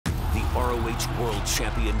ROH World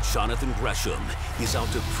Champion Jonathan Gresham is out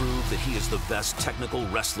to prove that he is the best technical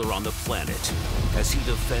wrestler on the planet as he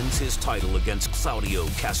defends his title against Claudio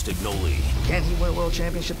Castagnoli. Can he win a world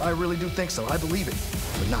championship? I really do think so. I believe it,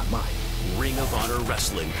 but not mine. Ring of Honor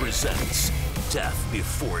Wrestling presents Death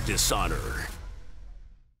Before Dishonor.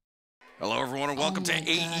 Hello, everyone, and welcome to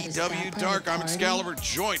AEW Dark. I'm Excalibur,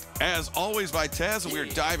 joined, as always, by Taz, and we are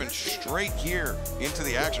diving straight here into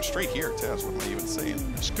the action. Straight here, Taz, what am I even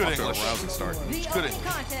saying? It's good English. A rousing start. It's good English. The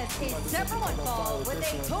contest is several fall with a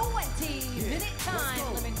 20-minute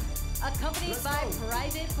time limit, accompanied by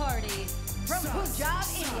private party. From Punjab,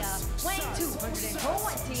 India, weighing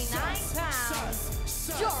 229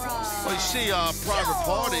 pounds, Jora. Well, you see, private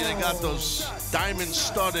party, they got those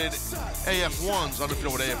diamond-studded AF1s. I don't know if you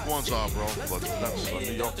know what AF1s are, bro, but that's a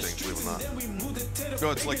New York thing, believe it or not. No,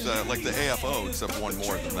 it's like the AFO, except one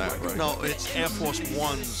more than that, right? No, it's Air Force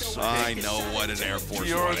Ones. Okay? I know what an Air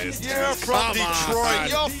Force One is. You're from Detroit.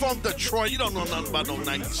 You're from Detroit. You don't know nothing about no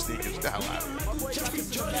Nike sneakers. The hell out of here.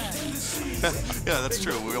 Yeah, that's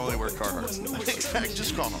true. We only wear Carhartts. Exactly,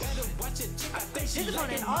 just Carhartt. His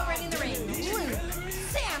opponent already in the ring, Luke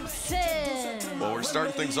Sampson. Well, we're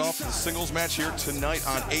starting things off with the singles match here tonight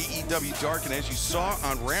on AEW Dark, and as you saw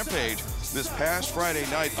on Rampage this past Friday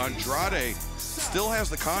night, Andrade still has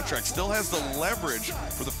the contract, still has the leverage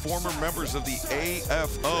for the former members of the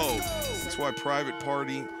AFO. That's why Private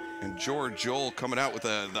Party and George Joel coming out with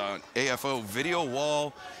the AFO video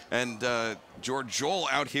wall, and George Joel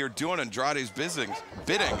out here doing Andrade's bidding.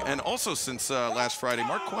 And also since last Friday,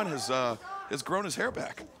 Mark Quinn has grown his hair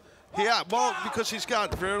back. Yeah, well, because he's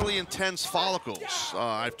got fairly intense follicles.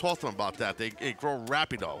 I've talked to him about that. They grow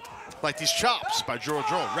rapido, like these chops by George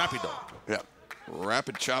Joel, rapido. Yeah,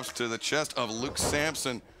 rapid chops to the chest of Luke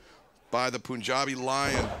Sampson by the Punjabi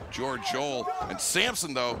Lion, George Joel. And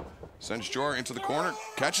Sampson, though, sends Jor into the corner,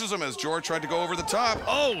 catches him as Jor tried to go over the top.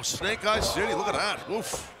 Oh, Snake Eye City, look at that.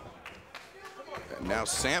 Oof. And now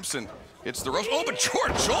Sampson hits the ropes. Oh, but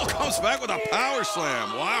George Joel comes back with a power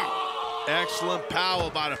slam. Wow. Excellent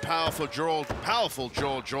power by the powerful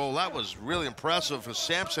Joel Joel. That was really impressive for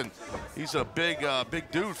Sampson. He's a big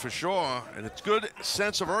dude for sure, and it's good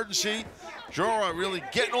sense of urgency. Joel really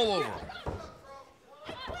getting all over him.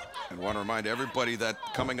 And want to remind everybody that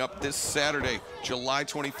coming up this Saturday, July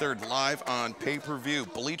 23rd, live on pay-per-view,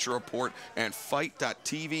 Bleacher Report and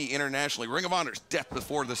Fight.tv internationally, Ring of Honor's Death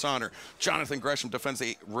Before Dishonor. Jonathan Gresham defends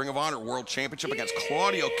the Ring of Honor World Championship against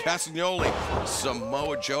Claudio Castagnoli.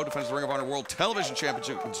 Samoa Joe defends the Ring of Honor World Television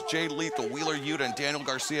Championship against Jade Lethal, Wheeler Yuta, and Daniel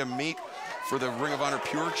Garcia meet for the Ring of Honor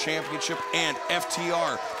Pure Championship, and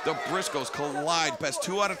FTR. The Briscoes collide. Best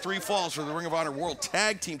 2 out of 3 falls for the Ring of Honor World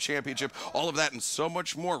Tag Team Championship. All of that and so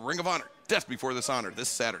much more. Ring of Honor, Death Before Dishonor this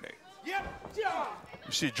Saturday. You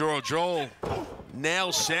see George Joel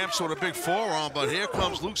nails Sampson with a big forearm, but here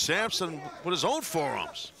comes Luke Sampson with his own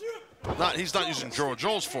forearms. He's not using George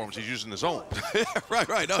Joel's forearms, he's using his own.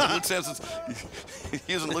 right. No, Luke Sampson's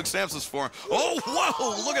using Luke Sampson's forearm. Oh,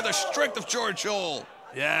 whoa! Look at the strength of George Joel.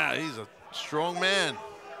 Yeah, he's a strong man.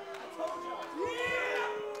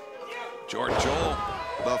 George Joel,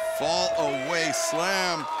 the fall away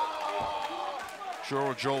slam.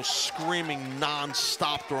 George Joel screaming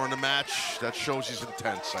non-stop during the match. That shows he's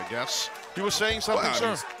intense, I guess. You were saying something,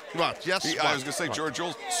 well, sir? What? Yes. I was gonna say George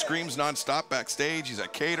Joel screams non-stop backstage. He's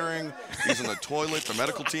at catering. He's in the toilet. The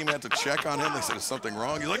medical team had to check on him. They said, "Is something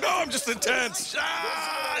wrong?" He's like, "No, I'm just intense.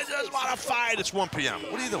 I just want to fight." It's 1 p.m.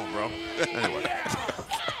 What are you doing, bro? Anyway.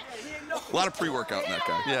 A lot of pre-workout in that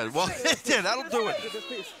guy. Yeah, well, yeah, that'll do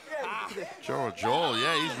it. George Joel,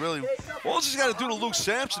 yeah, he's really. All he's got to do to Luke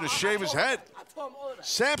Sampson is shave his head.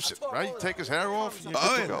 Samson, right? You take his hair off. And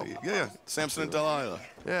yeah. Samson and Delilah.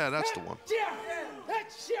 Yeah, that's the one.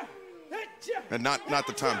 And not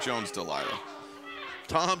the Tom Jones Delilah.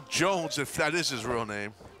 Tom Jones, if that is his real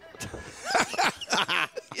name.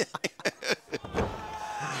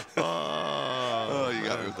 Oh, you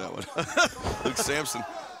got me with that one. Luke Sampson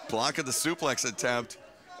blocking the suplex attempt,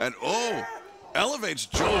 and elevates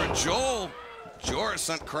George Joel. George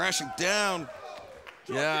sent crashing down.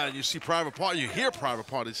 Yeah, you see Private Party, you hear Private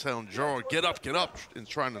Party telling George, get up, and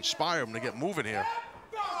trying to inspire him to get moving here.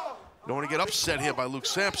 Don't want to get upset here by Luke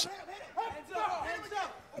Sampson.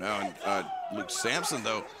 Now, Luke Sampson,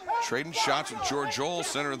 though, trading shots with George Joel,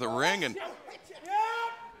 center of the ring, and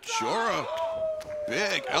Jora,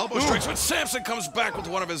 big elbow strikes, but Sampson comes back with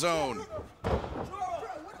one of his own.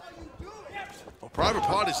 Well, Private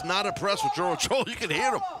Party's not impressed with George Joel. You can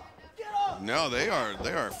hear him. No, they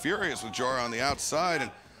are furious with Jora on the outside, and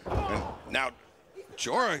now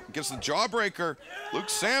Jora gets the jawbreaker. Luke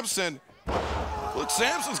Sampson Luke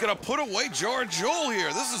Sampson's going to put away George Joel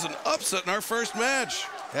here. This is an upset in our first match.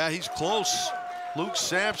 Yeah, he's close. Luke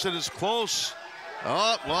Sampson is close.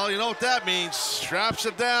 Oh, well, you know what that means. Straps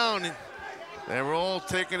it down. They were all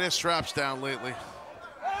taking their straps down lately.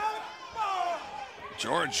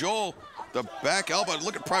 George Joel, the back elbow.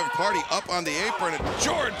 Look at Private Party up on the apron. And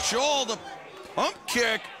George Joel, the pump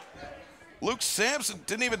kick. Luke Sampson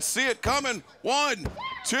didn't even see it coming. 1,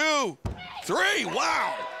 2, 3.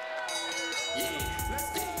 Wow.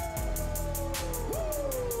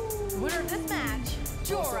 Winner of this match,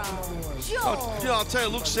 Joel. I'll tell you,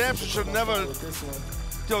 Luke Sampson should never,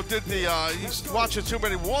 did the, he's watching too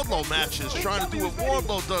many Wardlow matches, trying to do what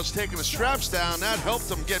Wardlow does, taking the straps down. That helped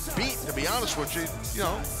him get beat, to be honest with you.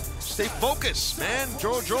 Stay focused, man.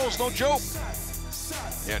 George Joel's no joke.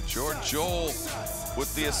 Yeah, George Joel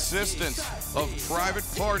with the assistance of Private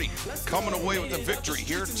Party coming away with the victory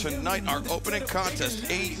here tonight. Our opening contest,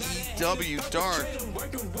 AEW Dark.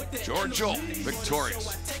 George Joel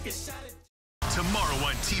victorious. Tomorrow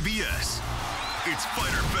on TBS, it's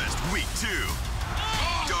Fyter Fest Week 2.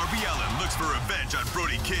 Darby Allin looks for revenge on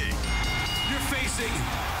Brody King. You're facing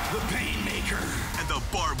the Painmaker. And the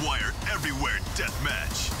barbed wire everywhere death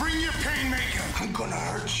match. Bring your Painmaker. I'm gonna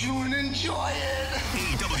hurt you and enjoy it.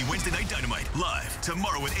 AEW Wednesday Night Dynamite, live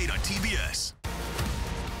tomorrow at 8 on TBS.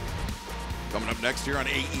 Coming up next here on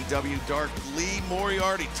AEW Dark, Lee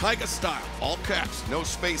Moriarty, Tiger style, all caps, no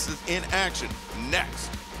spaces, in action. Next.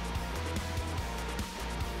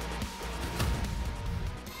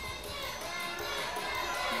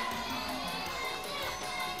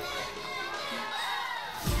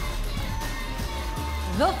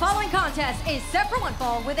 The following contest is set for one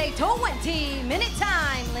fall with a 20-minute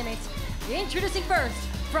time limit. Introducing first,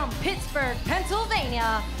 from Pittsburgh,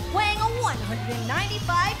 Pennsylvania, weighing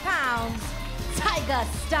 195 pounds, Tiger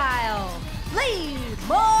Style, Lee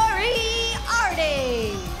Moriarty.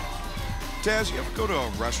 Taz, you ever go to a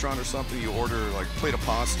restaurant or something, you order like a plate of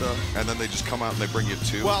pasta, and then they just come out and they bring you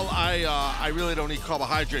two? Well, I really don't eat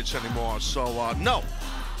carbohydrates anymore, so no.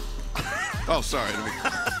 Oh, sorry.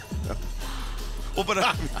 Well, but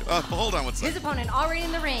hold on one second. His opponent already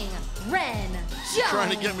in the ring, Ren Jones. Trying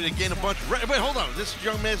to get me to gain a bunch. Wait, hold on. This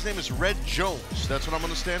young man's name is Red Jones. That's what I'm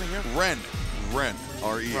understanding here. Ren,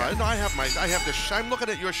 R-E-N. Right. No, I have the. I'm looking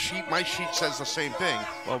at your sheet. My sheet says the same thing.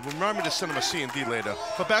 Well, remind me to send him a C&D later.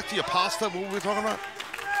 But back to your pasta. What were we talking about?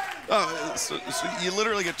 Oh, so you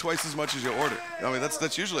literally get twice as much as you order. I mean,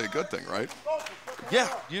 that's usually a good thing, right?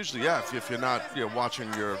 Yeah, usually, yeah. If you're not,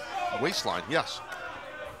 watching your waistline, yes.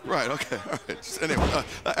 Right, okay, all right. Anyway,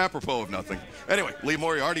 apropos of nothing. Anyway, Lee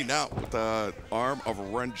Moriarty now with the arm of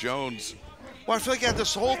Ren Jones. Well, I feel like I had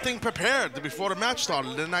this whole thing prepared before the match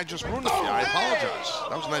started, and I just ruined it for you. I apologize.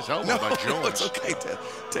 That was a nice elbow by Jones. No, it's okay,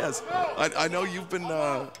 Taz. I know you've been.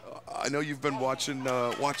 I know you've been watching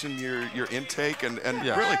your intake, and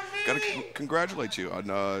yes. Really got to congratulate you on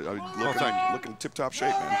looking tip-top shape,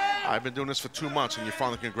 man. I've been doing this for 2 months, and you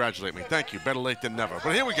finally congratulate me. Thank you. Better late than never.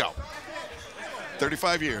 But here we go.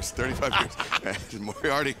 35 years. And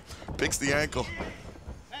Moriarty picks the ankle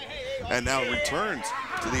and now returns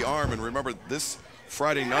to the arm. And remember, this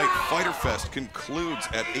Friday night, Fyter Fest concludes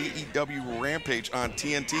at AEW Rampage on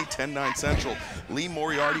TNT, 10/9 Central. Lee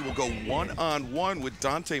Moriarty will go one-on-one with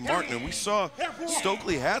Dante Martin. And we saw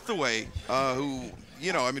Stokely Hathaway, who,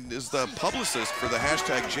 is the publicist for the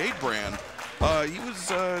hashtag Jade brand. He was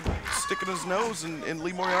sticking his nose in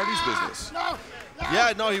Lee Moriarty's business.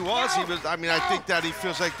 Yeah, no, he was. I mean, I think that he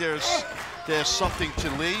feels like there's something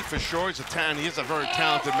to Lee for sure. He's a very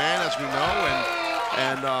talented man, as we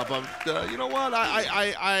know. But you know what?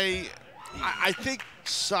 I think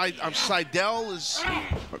Seidel has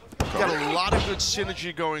got a lot of good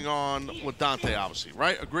synergy going on with Dante, obviously,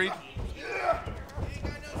 right? Agreed?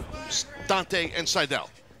 Dante and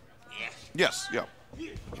Seidel. Yes, yeah.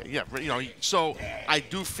 Okay, yeah, so I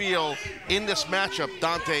do feel in this matchup,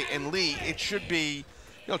 Dante and Lee, it should be,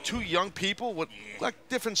 two young people with like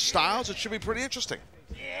different styles. It should be pretty interesting.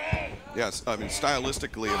 Yes, I mean,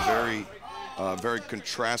 stylistically, a very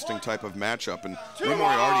contrasting type of matchup. And Lee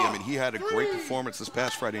Moriarty, I mean, he had a great performance this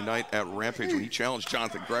past Friday night at Rampage when he challenged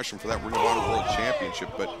Jonathan Gresham for that Ring of Honor World Championship.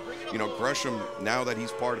 But, Gresham, now that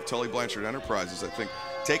he's part of Tully Blanchard Enterprises, I think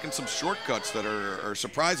taking some shortcuts that are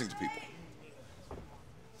surprising to people.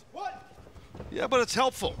 Yeah, but it's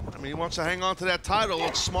helpful. I mean, he wants to hang on to that title.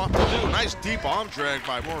 It's smart to do. Nice deep arm drag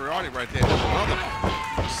by Moriarty right there. There's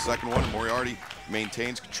another. Second one, Moriarty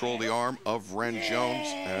maintains control of the arm of Ren Jones.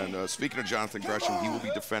 And speaking of Jonathan Gresham, he will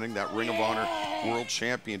be defending that Ring of Honor World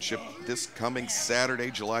Championship this coming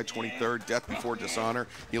Saturday, July 23rd, Death Before Dishonor.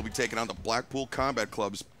 He'll be taking on the Blackpool Combat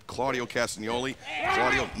Club's Claudio Castagnoli.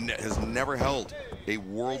 Claudio has never held a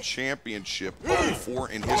world championship before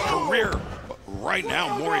in his career. But right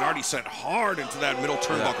now, Moriarty sent hard into that middle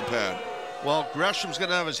turnbuckle pad. Well, Gresham's going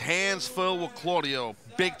to have his hands full with Claudio,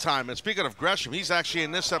 big time. And speaking of Gresham, he's actually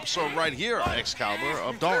in this episode right here, Excalibur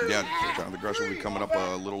of Dark. Yeah, Jonathan Gresham will be coming up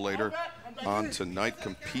a little later on tonight,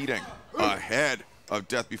 competing ahead of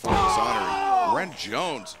Death Before Dishonor. Ren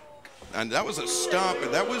Jones, and that was a stomp,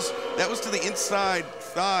 and that was to the inside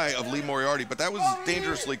thigh of Lee Moriarty, but that was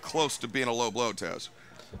dangerously close to being a low blow, Taz.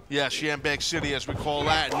 Yeah, Shambag City, as we call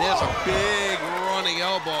that. And there's a big running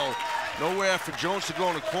elbow. Nowhere for Jones to go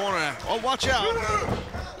in the corner. Oh, watch out.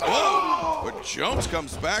 Whoa! But Jones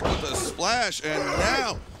comes back with a splash, and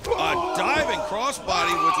now a diving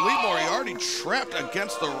crossbody with Lee Moriarty trapped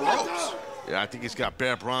against the ropes. Yeah, I think he's got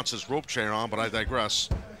Bear Bronze's rope chain on, but I digress.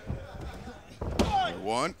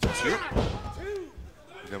 1, 2. You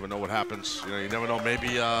never know what happens. You never know.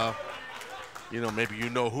 Maybe, maybe you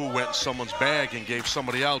know who went in someone's bag and gave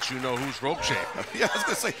somebody else, who's rope chain. Yeah, I was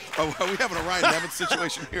gonna say, are we having a Ryan Evans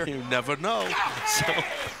situation here? You never know. So.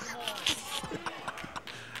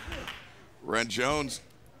 Ren Jones,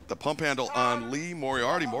 the pump handle on Lee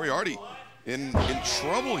Moriarty. Moriarty in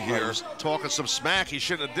trouble here. He's talking some smack. He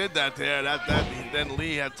shouldn't have did that there. Then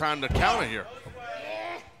Lee had time to counter here.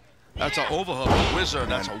 That's an overhook, a wizard.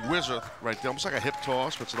 That's a wizard right there. Almost like a hip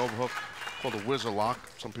toss, but it's an overhook called a wizard lock.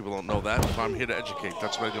 Some people don't know that, but I'm here to educate.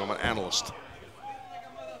 That's what I do. I'm an analyst.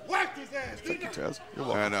 Thank you, Taz.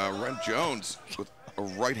 And Ren Jones with a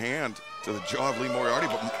right hand to the jaw of Lee Moriarty,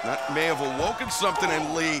 but that may have awoken something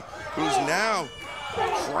in Lee, who's now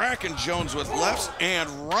cracking Jones with lefts and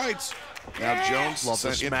rights. Now Jones. Love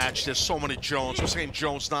this match. There's so many Jones. We're saying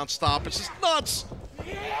Jones nonstop. It's just nuts.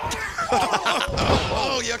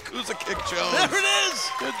 Oh, Yakuza kick Jones. There it is.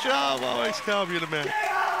 Good job. Oh, Excalibur, the man.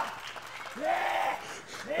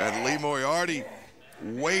 And Lee Moriarty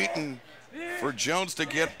waiting for Jones to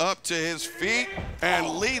get up to his feet. And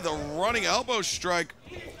Lee, the running elbow strike.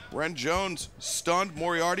 Ren Jones stunned.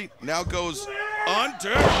 Moriarty now goes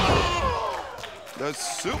under. The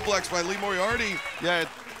suplex by Lee Moriarty. Yeah, it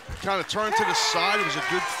kind of turned to the side. It was a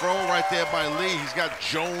good throw right there by Lee. He's got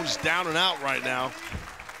Jones down and out right now.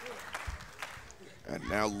 And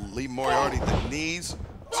now Lee Moriarty, the knees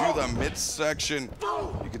to the midsection.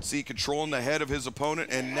 You can see controlling the head of his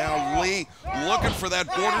opponent. And now Lee looking for that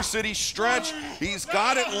Border City stretch. He's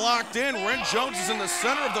got it locked in. Ren Jones is in the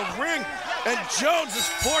center of the ring, and Jones is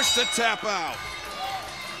forced to tap out.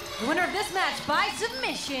 The winner of this match by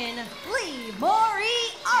submission, Lee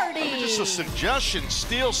Moriarty. Just a suggestion,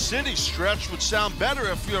 Steel City stretch would sound better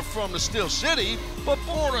if you're from the Steel City, but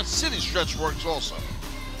Border City stretch works also.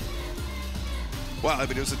 Well, I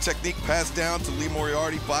mean, it was a technique passed down to Lee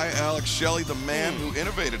Moriarty by Alex Shelley, the man who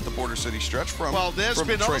innovated the Border City stretch from Well, there's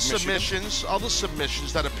been Detroit, other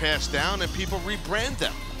submissions that are passed down, and people rebrand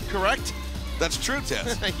them, correct? That's true,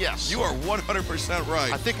 Tess. Yes. You are 100%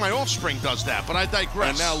 right. I think my offspring does that, but I digress.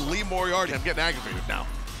 And now Lee Moriarty. I'm getting aggravated now.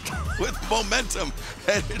 With momentum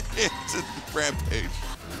headed into Rampage.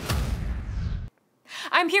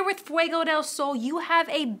 I'm here with Fuego del Sol. You have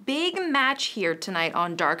a big match here tonight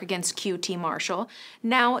on Dark against QT Marshall.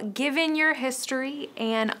 Now, given your history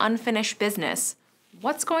and unfinished business,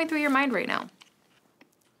 what's going through your mind right now?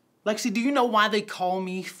 Lexi, do you know why they call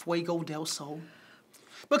me Fuego del Sol?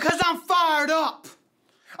 Because I'm fired up.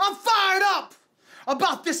 I'm fired up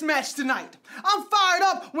about this match tonight. I'm fired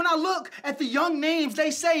up when I look at the young names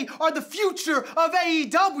they say are the future of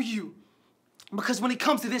AEW. Because when it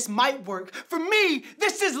comes to this might work, for me,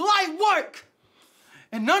 this is light work.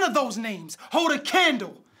 And none of those names hold a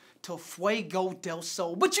candle to Fuego del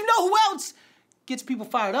Sol. But you know who else gets people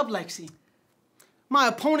fired up, Lexi? My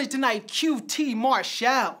opponent tonight, QT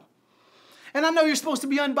Marshall. And I know you're supposed to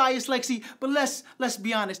be unbiased, Lexi, but let's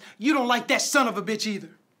be honest, you don't like that son of a bitch either.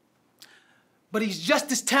 But he's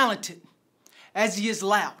just as talented as he is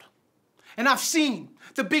loud. And I've seen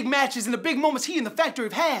the big matches and the big moments he and the factory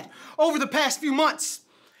have had over the past few months.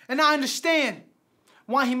 And I understand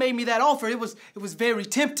why he made me that offer. It was very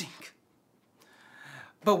tempting.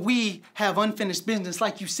 But we have unfinished business,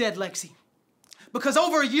 like you said, Lexi. Because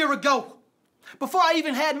over a year ago, before I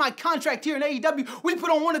even had my contract here in AEW, we put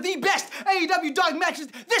on one of the best AEW Dark matches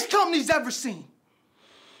this company's ever seen.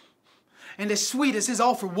 And as sweet as his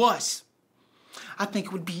offer was, I think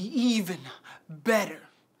it would be even better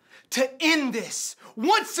to end this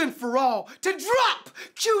once and for all, to drop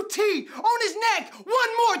QT on his neck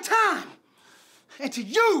one more time, and to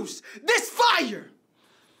use this fire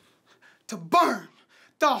to burn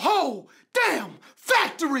the whole damn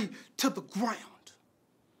factory to the ground.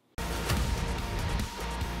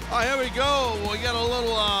 All right, here we go. We got a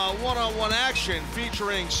little one-on-one action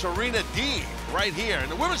featuring Serena Deeb right here in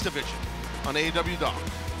the women's division on AEW Dark.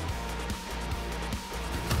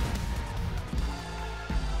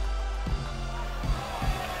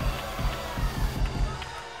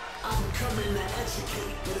 I'm coming to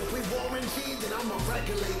educate, but if we warranty, then I'ma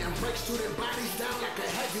regulate and break student bodies down like a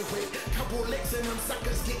heavyweight. Couple licks and them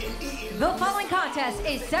suckers getting eaten. The following contest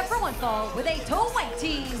is set for one fall with a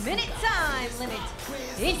 20-minute time limit.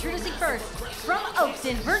 Introducing first, from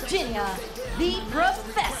Oakton, Virginia, the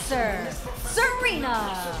Professor,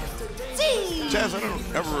 Serena Deeb. Taz, I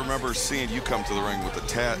don't ever remember seeing you come to the ring with the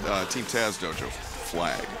Team Taz Dojo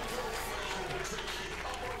flag.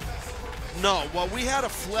 No, well, we had a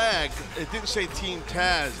flag. It didn't say Team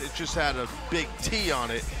Taz. It just had a big T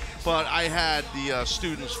on it. But I had the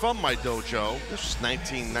students from my dojo, this was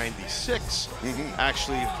 1996,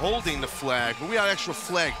 actually holding the flag. But we had an actual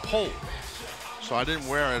flag pole. So I didn't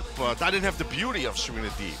wear it, but I didn't have the beauty of Serena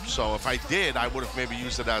Deeb. So if I did, I would have maybe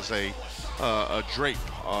used it as a drape.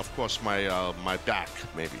 Of course, my back,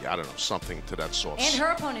 maybe. I don't know, something to that sort. And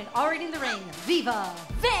her opponent, already in the ring, Viva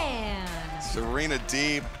Van. Serena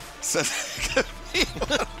Deeb says,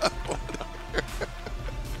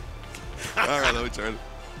 all right, let me turn it.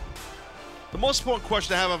 The most important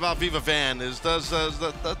question I have about Viva Van is, does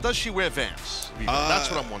she wear Vans? Viva?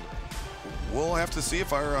 That's what I'm wondering. We'll have to see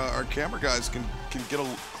if our camera guys can get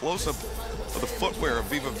a close-up of the footwear of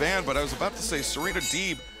Viva Van, but I was about to say Serena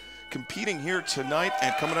Deeb competing here tonight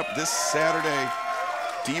and coming up this Saturday.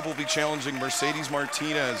 Deeb will be challenging Mercedes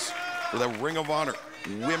Martinez for the Ring of Honor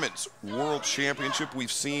Women's World Championship.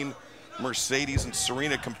 We've seen Mercedes and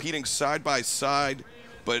Serena competing side by side,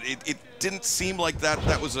 but it didn't seem like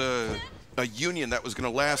that was a union that was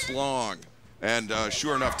going to last long. And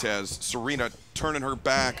sure enough, Taz, Serena turning her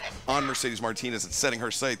back on Mercedes Martinez and setting her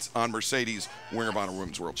sights on Mercedes Ring of Honor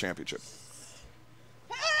Women's World Championship.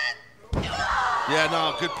 Yeah,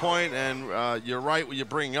 no, good point, and you're right what you're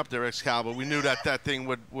bringing up there, Excalibur. We knew that thing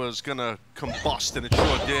was going to combust, and it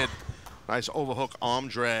sure did. Nice overhook arm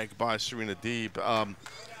drag by Serena Deeb.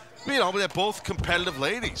 You know, they're both competitive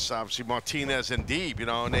ladies, obviously Martinez and Deeb, you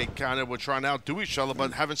know, and they kind of were trying to outdo each other,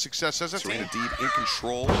 but having success as a team. Serena Deeb in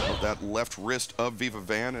control of that left wrist of Viva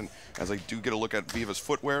Van, and as I do get a look at Viva's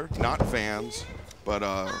footwear, not Vans, but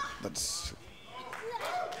that's...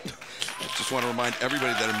 I just want to remind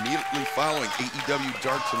everybody that immediately following AEW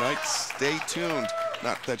Dark tonight, stay tuned.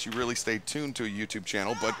 Not that you really stay tuned to a YouTube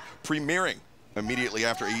channel, but premiering immediately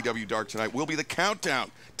after AEW Dark tonight will be the countdown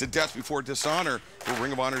to Death Before Dishonor for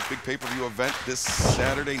Ring of Honor's big pay-per-view event this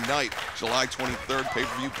Saturday night, July 23rd.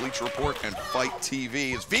 Pay-per-view, Bleacher Report, and Fight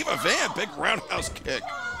TV. It's Viva Van, big roundhouse kick.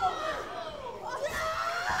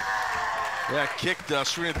 Yeah, kicked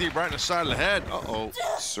Serena Deeb right in the side of the head. Uh-oh.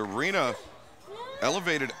 Serena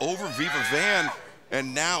elevated over Viva Van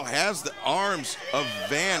and now has the arms of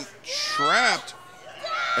Van trapped.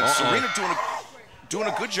 And Serena doing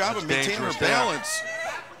a good job of maintaining her balance.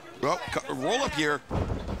 Well, roll up here.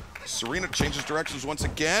 Serena changes directions once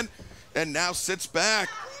again and now sits back.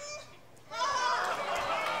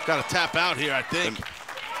 Got to tap out here, I think.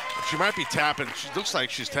 She might be tapping. She looks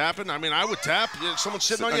like she's tapping. I mean, I would tap. Someone's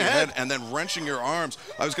sitting on your head. And then wrenching your arms.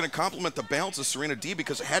 I was going to compliment the balance of Serena Deeb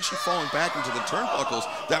because had she fallen back into the turnbuckles,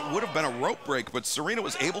 that would have been a rope break. But Serena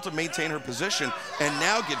was able to maintain her position and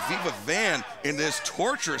now get Viva Van in this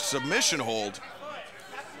torturous submission hold.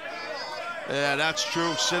 Yeah, that's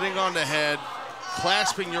true. Sitting on the head,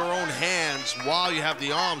 clasping your own hands while you have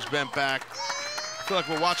the arms bent back. I feel like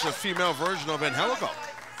we're watching a female version of Angelico.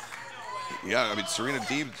 Yeah, I mean, Serena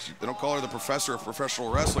Deeb, they don't call her the professor of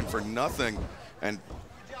professional wrestling for nothing. And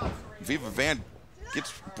Viva Van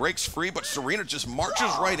breaks free, but Serena just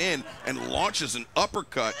marches right in and launches an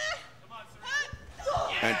uppercut.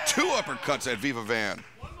 And two uppercuts at Viva Van.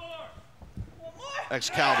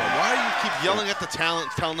 Excalibur, why do you keep yelling at the talent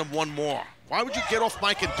and telling them one more? Why would you get off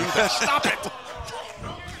mic and do that? Stop it!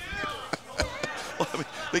 Well, I mean,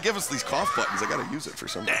 they give us these cough buttons. I got to use it for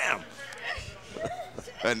some reason. Damn.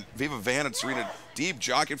 And Viva Van and Serena Deeb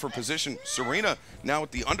jockeying for position. Serena now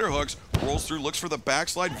with the underhooks, rolls through, looks for the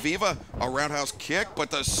backslide. Viva, a roundhouse kick,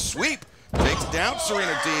 but the sweep takes down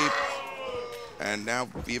Serena Deeb. And now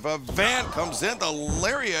Viva Van comes in, the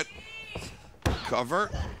lariat cover.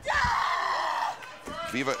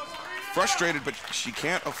 Viva frustrated, but she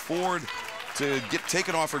can't afford to get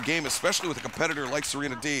taken off her game, especially with a competitor like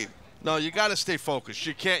Serena Deeb. No, you got to stay focused.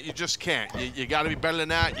 You can't. You just can't. You got to be better than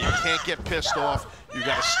that. You can't get pissed off. You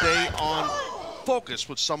got to stay on focus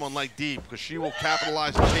with someone like Deeb because she will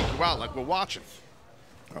capitalize and take you out like we're watching.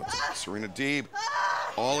 Serena Deeb,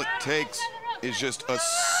 all it takes is just a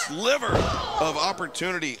sliver of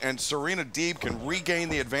opportunity, and Serena Deeb can regain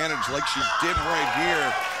the advantage like she did right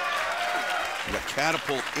here. The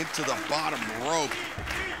catapult into the bottom rope.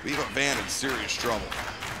 Viva Van in serious trouble.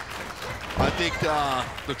 I think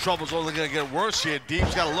the trouble's only going to get worse here.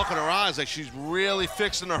 Deeb's got a look in her eyes like she's really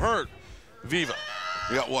fixing to hurt Viva.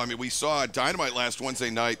 Yeah, well, I mean, we saw at Dynamite last Wednesday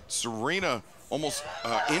night, Serena almost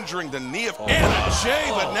injuring the knee of Anna Jay,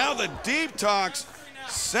 but now the Deeb talks.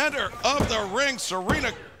 Center of the ring,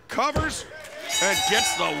 Serena covers and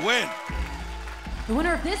gets the win. The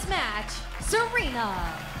winner of this match, Serena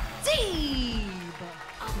Deeb.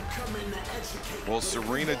 Well,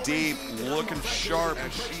 Serena Deeb looking sharp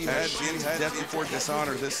as she heads into Death Before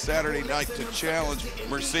Dishonor this Saturday night to challenge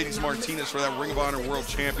Mercedes Martinez for that Ring of Honor World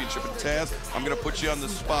Championship. And Taz, I'm going to put you on the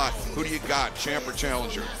spot. Who do you got, champ or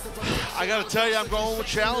challenger? I got to tell you, I'm going with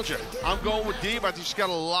challenger. I'm going with Deeb. I think she's got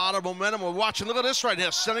a lot of momentum. We're watching. Look at this right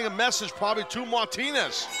here, sending a message probably to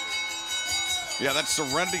Martinez. Yeah, that's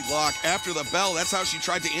Serenity Lock after the bell. That's how she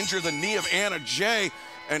tried to injure the knee of Anna Jay.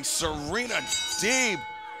 And Serena Deeb,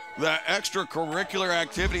 the extracurricular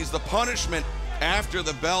activities, the punishment after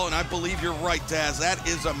the bell. And I believe you're right, Daz. That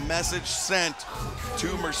is a message sent to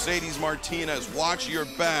Mercedes Martinez. Watch your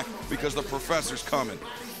back because the professor's coming.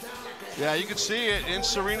 Yeah, you can see it in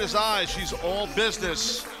Serena's eyes. She's all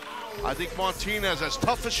business. I think Martinez, as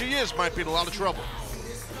tough as she is, might be in a lot of trouble.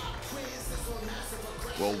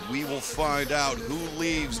 Well, we will find out who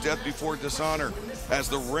leaves Death Before Dishonor as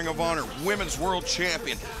the Ring of Honor Women's World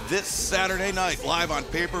Champion this Saturday night, live on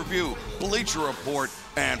pay-per-view, Bleacher Report,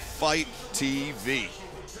 and Fight TV.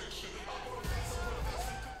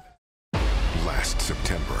 Last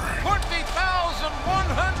September,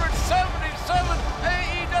 20,177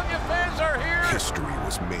 AEW fans are here. History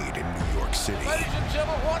was made in New York City. Ladies and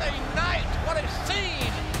gentlemen, what a night, what a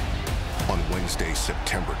scene. On Wednesday,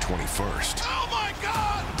 September 21st, Oh my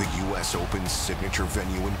God! the U.S. Open's signature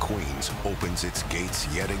venue in Queens opens its gates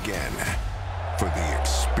yet again for the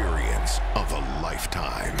experience of a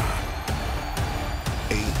lifetime.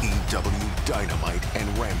 AEW Dynamite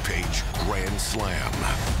and Rampage Grand Slam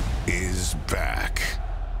is back.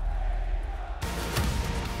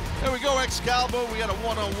 There we go, Excalibur. We got a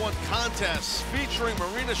one-on-one contest featuring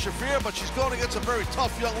Marina Shafir, but she's going against a very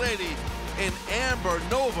tough young lady in Amber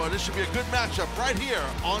Nova. This should be a good matchup right here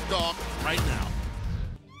on Dark right now.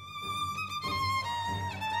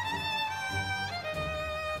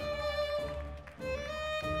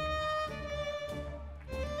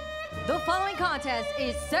 The following contest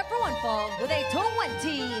is set for one fall with a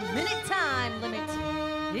 20-minute time limit.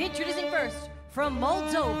 Introducing first, from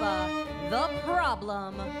Moldova, The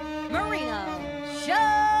Problem, Marina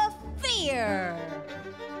Shafir.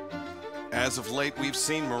 As of late, we've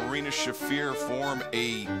seen Marina Shafir form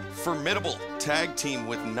a formidable tag team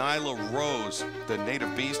with Nyla Rose, the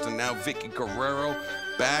Native Beast, and now Vicky Guerrero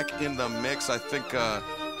back in the mix. I think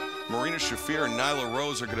Marina Shafir and Nyla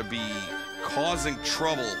Rose are going to be causing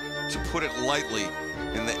trouble, to put it lightly,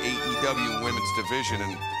 in the AEW women's division.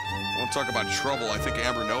 And I want to talk about trouble. I think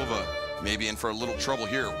Amber Nova may be in for a little trouble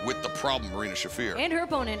here with The Problem, Marina Shafir. And her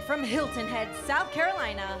opponent from Hilton Head, South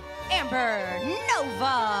Carolina, Amber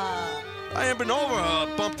Nova. Amber Nova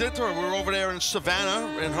bumped into her. We were over there in Savannah,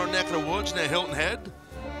 in her neck of the woods near Hilton Head.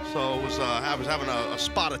 So it was, I was having a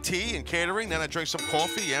spot of tea and catering. Then I drank some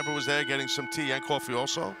coffee. Amber was there getting some tea and coffee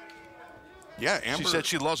also. Yeah, Amber. She said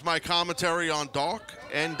she loves my commentary on Dark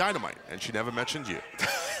and Dynamite, and she never mentioned you.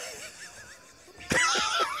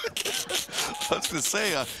 I was going to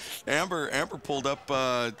say, Amber pulled up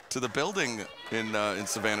to the building in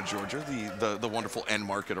Savannah, Georgia, the wonderful End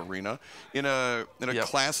Market Arena, in a Yep.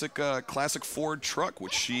 classic Ford truck,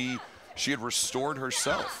 which she had restored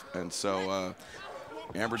herself, and so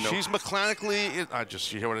Amber. She's mechanically. You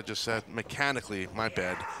hear what I just said? Mechanically, my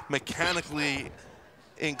bad. Mechanically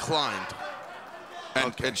inclined.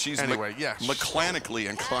 And she's anyway, yes. mechanically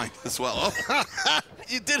inclined as well. Oh.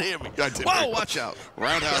 You did hear me. I did. Whoa, watch out.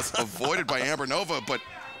 Roundhouse avoided by Amber Nova, but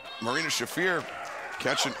Marina Shafir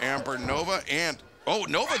catching Amber Nova. And,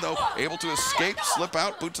 Nova, though, able to escape, slip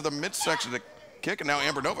out, boot to the midsection to kick. And now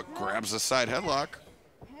Amber Nova grabs the side headlock.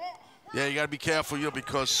 Yeah, you got to be careful,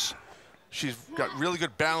 because she's got really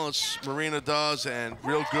good balance, Marina does, and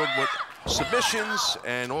real good with submissions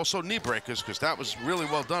and also knee breakers, because that was really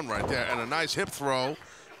well done right there. And a nice hip throw,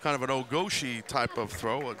 kind of an Ogoshi type of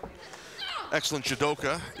throw. Excellent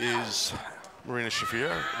judoka is Marina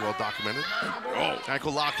Shafir, well documented. Oh,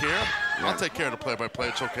 ankle lock here. Yeah. I'll take care of the play-by-play.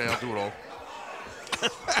 It's okay, I'll do it all.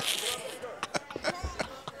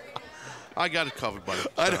 I got it covered, buddy.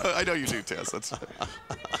 I know you do, Tess.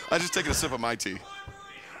 I just taking a sip of my tea.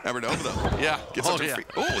 Never know, though. Yeah. Gets up to her feet.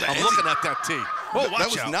 Ooh, I'm looking at that T. Oh, that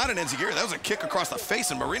was not an enziguri. That was a kick across the face,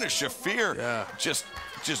 and Marina Shafir just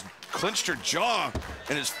clinched her jaw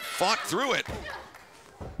and has fought through it.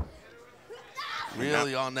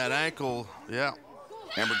 Really on that ankle, yeah.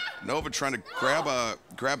 Amber Nova trying to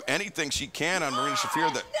grab anything she can on Marina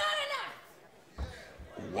Shafir.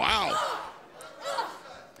 Wow.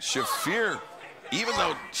 Shafir, even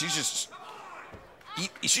though she just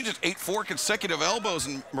ate 4 consecutive elbows,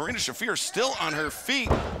 and Marina Shafir still on her feet.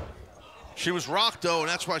 She was rocked, though, and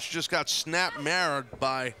that's why she just got snap-marred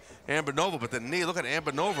by Amber Nova. But the knee, look at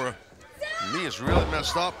Amber Nova. The knee is really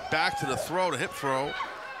messed up. Back to the throw, the hip throw.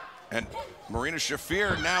 And Marina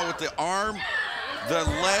Shafir now with the arm, the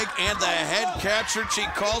leg, and the head captured. She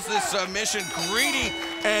calls this submission greedy,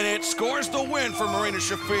 and it scores the win for Marina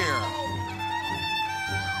Shafir.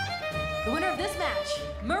 The winner of this match,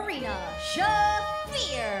 Marina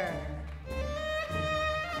Shafir.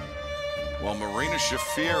 Well, Marina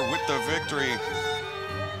Shafir with the victory.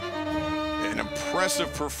 An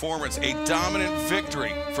impressive performance, a dominant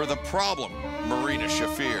victory for the problem, Marina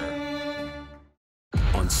Shafir.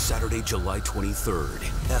 On Saturday, July 23rd,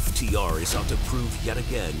 FTR is out to prove yet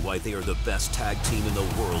again why they are the best tag team in the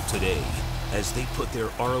world today, as they put their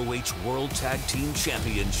ROH World Tag Team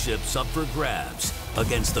Championships up for grabs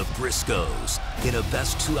against the Briscoes in a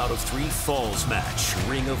best 2 out of 3 falls match.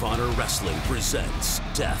 Ring of Honor Wrestling presents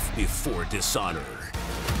Death Before Dishonor.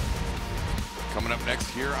 Coming up next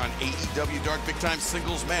here on AEW Dark Big Time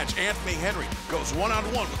Singles Match, Anthony Henry goes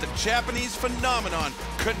one-on-one with the Japanese phenomenon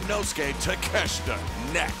Konosuke Takeshita.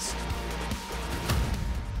 Next.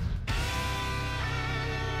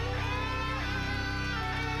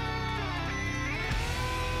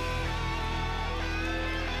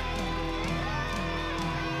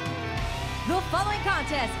 The following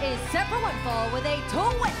contest is set for one fall with a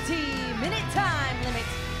 20-minute time limit.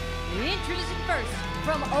 Introducing first,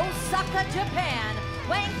 from Osaka, Japan,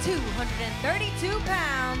 weighing 232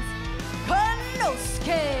 pounds,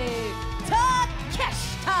 Konosuke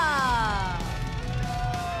Takeshita.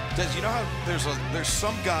 Des, you know how there's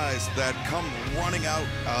some guys that come running out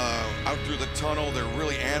through the tunnel. They're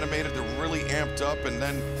really animated. They're really amped up, and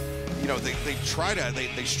then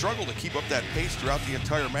they struggle to keep up that pace throughout the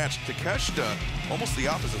entire match. Takeshita, almost the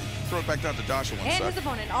opposite. Throw it back down to Dasha one And sec. his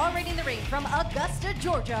opponent, already in the ring from Augusta,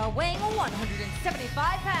 Georgia, weighing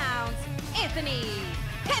 175 pounds, Anthony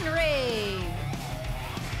Henry.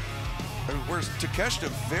 Whereas Takeshita,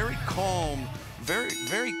 very calm,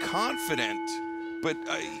 very confident, but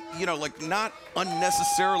like not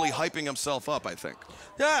unnecessarily hyping himself up, I think.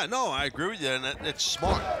 Yeah, no, I agree with you, and it's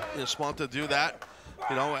smart. It's smart to do that.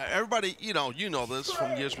 You know, everybody, you know this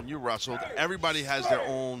from years when you wrestled. Everybody has their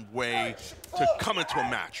own way to come into a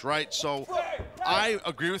match, right? So I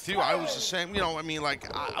agree with you. I was the same,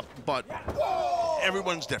 but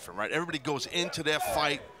everyone's different, right? Everybody goes into their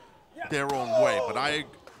fight their own way. But I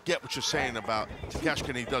get what you're saying about Takeshita,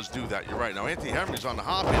 and he does do that. You're right. Now, Anthony Henry's on the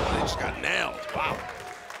hop end, but he just got nailed. Wow.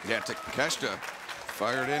 Yeah, Takeshita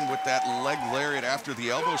fired in with that leg lariat after the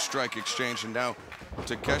elbow strike exchange, and now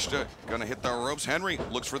Takeshita gonna hit the ropes. Henry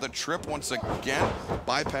looks for the trip once again.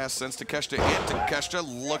 Bypass sends Takeshita in. Takeshita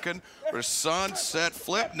looking for sunset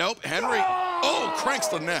flip. Nope, Henry, cranks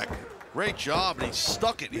the neck. Great job, and he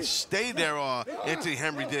stuck it. He stayed there, Anthony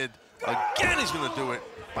Henry did. Again, he's gonna do it.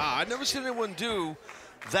 Wow, I've never seen anyone do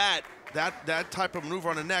that type of maneuver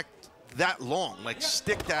on the neck that long, like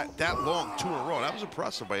stick that long 2 in a row. That was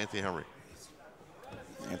impressive by Anthony Henry.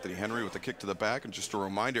 Anthony Henry with a kick to the back, and just a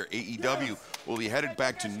reminder, AEW will be headed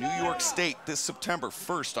back to New York State this September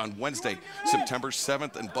 1st on Wednesday, September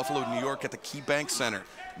 7th in Buffalo, New York at the KeyBank Center.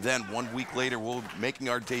 Then 1 week later, we'll be making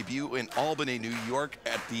our debut in Albany, New York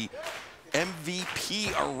at the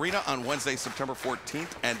MVP Arena on Wednesday, September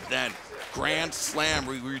 14th, and then Grand Slam.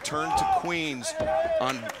 We return to Queens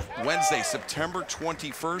on Wednesday, September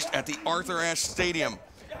 21st at the Arthur Ashe Stadium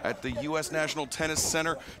at the U.S. National Tennis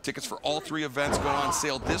Center. Tickets for all 3 events go on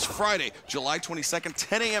sale this Friday, July 22nd,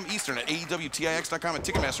 10 a.m. Eastern at AEWTIX.com and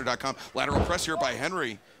Ticketmaster.com. Lateral press here by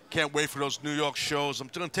Henry. Can't wait for those New York shows. I'm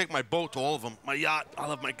going to take my boat to all of them. My yacht, I'll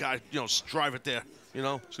have my guy, drive it there. It's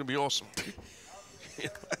going to be awesome.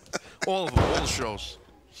 All of them, all the shows.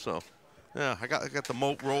 So, yeah, I got the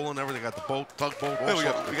moat rolling, everything. I got the boat, tugboat. Hey, we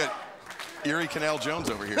got Erie Canal Jones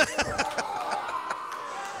over here.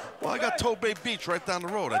 Well, I got Tobay Beach right down the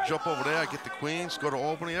road. I jump over there, I get to Queens, go to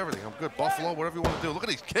Albany, everything. I'm good. Buffalo, whatever you want to do. Look at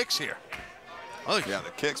these kicks here. Oh, yeah,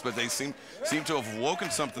 the kicks, but they seem to have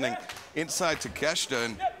woken something inside Takeshita.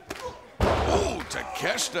 And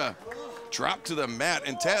Takeshita dropped to the mat.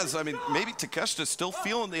 And Taz, I mean, maybe Takeshita still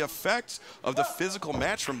feeling the effects of the physical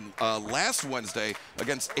match from last Wednesday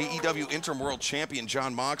against AEW Interim World Champion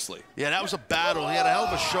Jon Moxley. Yeah, that was a battle. He had a hell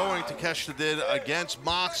of a showing, Takeshita did, against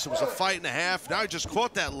Mox. It was a fight and a half. Now he just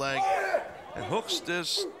caught that leg and hooks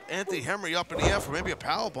this Anthony Henry up in the air for maybe a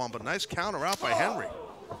powerbomb, but a nice counter out by Henry.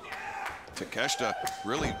 Takeshita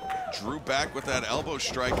really drew back with that elbow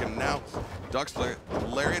strike, and now ducks the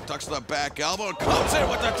lariat, ducks the back elbow, and comes in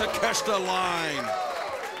with the Takeshita line.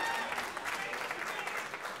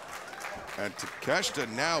 And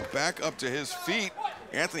Takeshita now back up to his feet.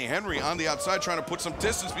 Anthony Henry on the outside trying to put some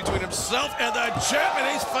distance between himself and the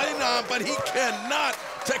champion he's fighting on, but he cannot.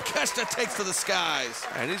 Takeshita takes to the skies.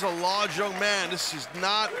 And he's a large young man. This is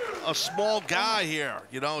not a small guy here.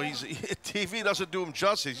 You know, TV doesn't do him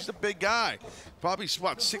justice. He's a big guy. Probably,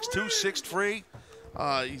 what, 6'2", 6'3"?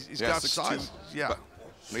 He's got size. Yeah.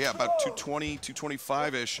 Yeah, about 220,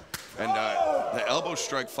 225-ish. And the elbow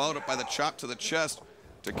strike followed up by the chop to the chest.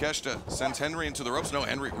 Takeshita sends Henry into the ropes. No,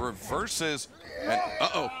 Henry reverses. And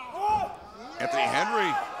Anthony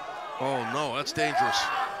Henry. Oh, no, that's dangerous.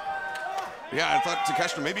 Yeah, I thought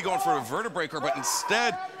Takeshita may be going for a vertebreaker, but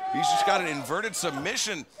instead, he's just got an inverted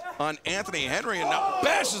submission on Anthony Henry, and now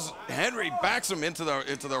bashes Henry, backs him into the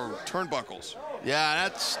turnbuckles. Yeah,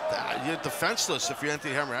 that's you're defenseless if you're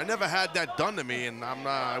Anthony Henry. I never had that done to me, and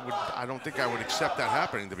I don't think I would accept that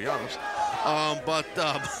happening, to be honest.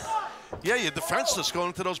 Yeah, you're defenseless going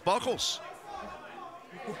into those buckles.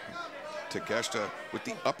 Takeshita with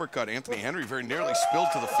the uppercut. Anthony Henry very nearly spilled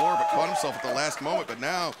to the floor, but caught himself at the last moment. But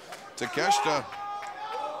now Takeshita,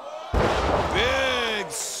 big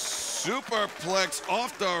superplex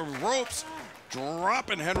off the ropes,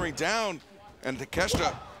 dropping Henry down, and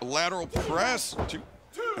Takeshita lateral press.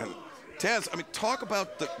 And Taz, I mean, talk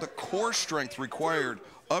about the core strength required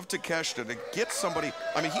of Takeshita to get somebody.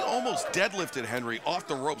 I mean, he almost deadlifted Henry off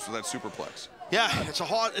the ropes with that superplex. Yeah, it's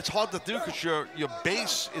hard to do because your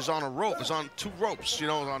base is on a rope, is on 2 ropes, you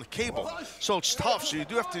know, on a cable. So it's tough. So you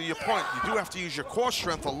do have to, you do have to use your core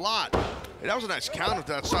strength a lot. And that was a nice counter to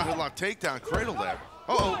that side headlock takedown cradle there.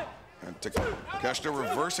 Uh-oh. And Takeshita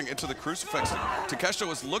reversing into the crucifix. Takeshita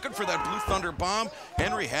was looking for that Blue Thunder bomb.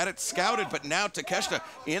 Henry had it scouted, but now Takeshita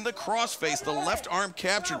in the crossface, the left arm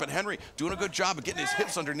captured, but Henry doing a good job of getting his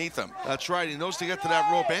hips underneath him. That's right. He knows to get to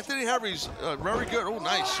that rope. Anthony Henry's very good. Oh,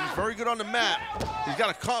 nice. He's very good on the mat. He's got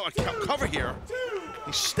a cover here.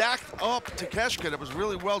 He stacked up Takeshita. That was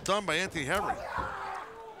really well done by Anthony Henry.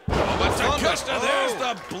 Oh, but Takeshita, there's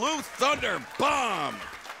the Blue Thunder bomb.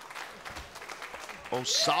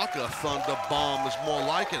 Osaka Thunder Bomb is more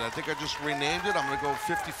like it. I think I just renamed it. I'm going to go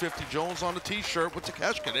 50-50 Jones on the T-shirt with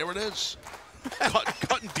Takeshita. There it is.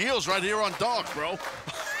 Cutting deals right here on Dark, bro.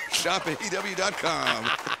 Shop at AEW.com.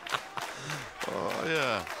 Oh,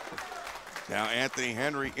 yeah. Now Anthony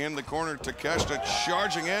Henry in the corner. Takeshita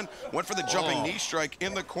charging in. Went for the jumping knee strike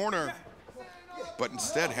in the corner. But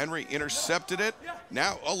instead, Henry intercepted it.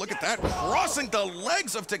 Now, oh, look at that. Crossing the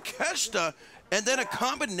legs of Takeshita. And then a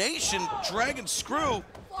combination dragon screw.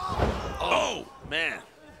 Oh, man.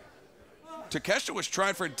 Takeshita was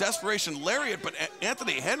trying for a desperation lariat, but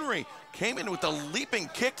Anthony Henry came in with a leaping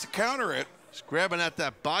kick to counter it. He's grabbing at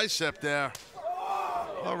that bicep there.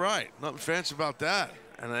 All right, nothing fancy about that.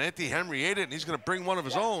 And Anthony Henry ate it, and he's going to bring one of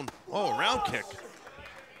his own. Oh, a round kick.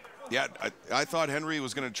 Yeah, I thought Henry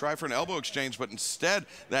was going to try for an elbow exchange, but instead,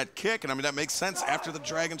 that kick, and I mean, that makes sense after the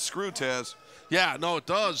dragon screw, Taz. Yeah, no, it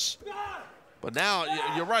does. But now,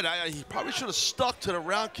 you're right, he probably should have stuck to the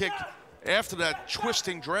round kick after that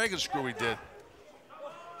twisting dragon screw he did.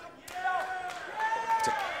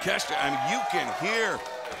 Takeshita, I mean, you can hear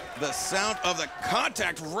the sound of the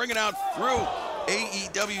contact ringing out through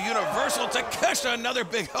AEW Universal. Takeshita, another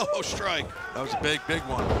big elbow strike. That was a big, big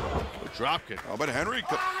one. Good drop kick. Oh, but Henry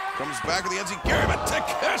comes back with the NZ. But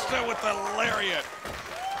Takeshita with the lariat.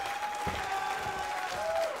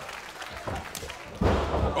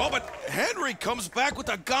 Oh, but Henry comes back with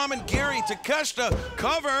a Gamengiri. Takeshita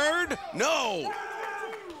covered. No.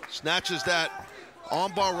 Snatches that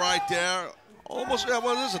armbar right there. Almost,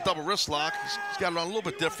 well, it is a double wrist lock. He's got it on a little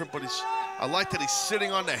bit different, but I like that he's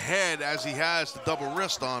sitting on the head as he has the double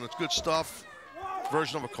wrist on. It's good stuff.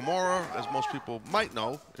 Version of a Kimura, as most people might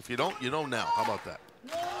know. If you don't, you know now. How about that?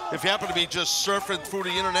 If you happen to be just surfing through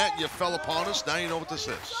the internet and you fell upon us, now you know what this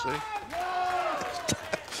is. See?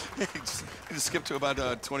 You just skipped to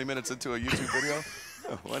about 20 minutes into a YouTube video.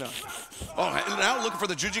 Oh, why not? Oh, and now looking for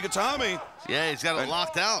the Juji Gatami. Yeah, he's got it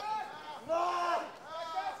locked out.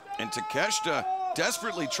 And Takeshita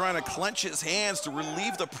desperately trying to clench his hands to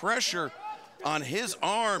relieve the pressure on his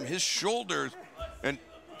arm, his shoulders. And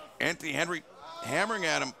Anthony Henry hammering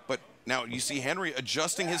at him, but Now you see Henry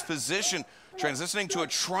adjusting his position, transitioning to a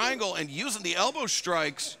triangle and using the elbow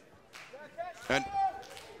strikes. And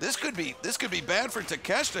this could be bad for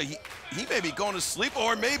Takeshita. He may be going to sleep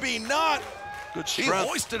or maybe not. Good strength. He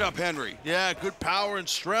hoisted up Henry. Yeah, good power and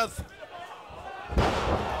strength.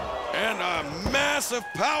 And a massive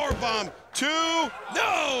power bomb.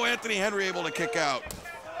 No, Anthony Henry able to kick out.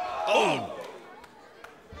 Oh.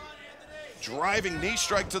 Driving knee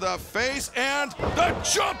strike to the face and the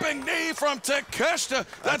jumping knee from Takeshita.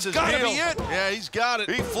 That's gotta be it. Yeah, he's got it.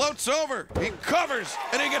 He floats over, he covers,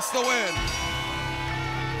 and he gets the win.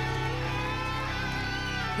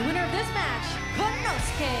 The winner of this match,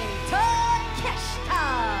 Konosuke Takeshita.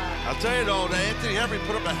 I'll tell you though, Anthony Henry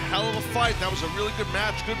put up a hell of a fight. That was a really good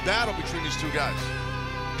match, good battle between these two guys.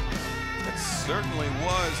 It certainly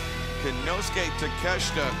was. Konosuke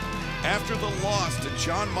Takeshita, after the loss to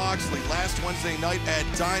Jon Moxley last Wednesday night at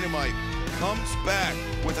Dynamite, comes back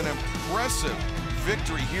with an impressive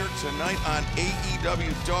victory here tonight on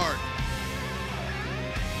AEW Dark.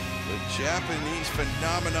 The Japanese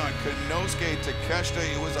phenomenon, Konosuke Takeshita,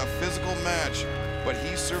 it was a physical match, but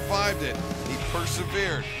he survived it. He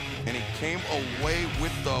persevered, and he came away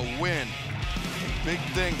with the win. Big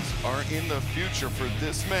things are in the future for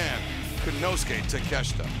this man, Konosuke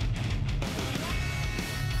Takeshita.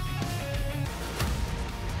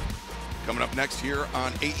 Coming up next here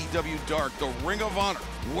on AEW Dark, the Ring of Honor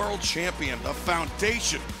World Champion, the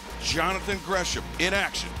Foundation, Jonathan Gresham, in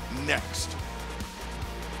action next.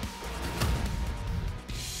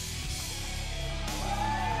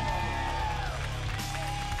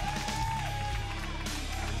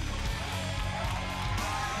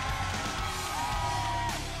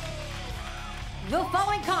 The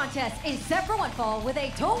following contest is set for one fall with a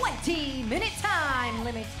 20-minute time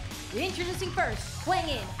limit. Introducing first, weighing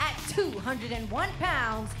in at 201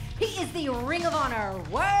 pounds, he is the Ring of Honor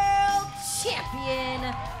World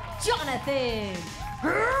Champion, Jonathan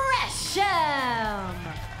Gresham.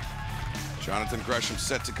 Jonathan Gresham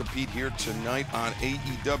set to compete here tonight on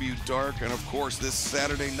AEW Dark, and of course this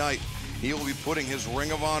Saturday night, he will be putting his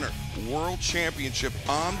Ring of Honor World Championship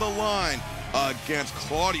on the line against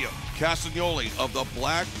Claudio Castagnoli of the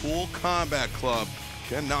Blackpool Combat Club.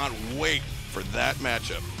 Cannot wait for that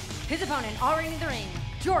matchup. His opponent already in the ring,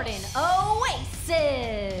 Jordan Oasis.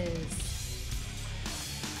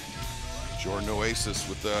 Jordan Oasis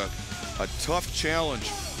with a tough challenge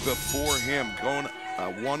before him, going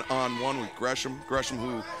one-on-one with Gresham. Gresham,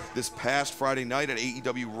 who this past Friday night at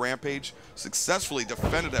AEW Rampage successfully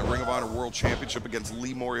defended that Ring of Honor World Championship against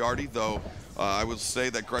Lee Moriarty, though I would say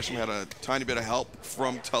that Gresham had a tiny bit of help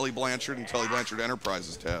from Tully Blanchard and Tully Blanchard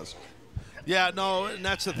Enterprises, Taz. Yeah, no, and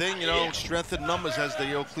that's the thing, you know, strength in numbers as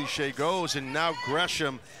the old cliche goes, and now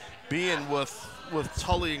Gresham being with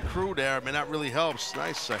Tully and crew there, I mean, that really helps.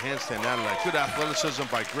 Nice handstand out of that. Good athleticism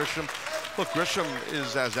by Gresham. Look, Gresham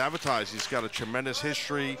is as advertised. He's got a tremendous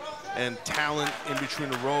history and talent in between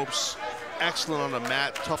the ropes. Excellent on the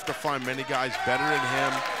mat. Tough to find many guys better than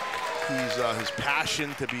him. He's his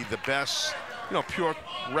passion to be the best, you know, pure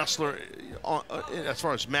wrestler as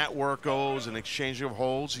far as mat work goes and exchanging of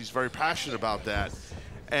holds. He's very passionate about that,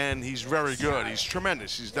 and he's very good. He's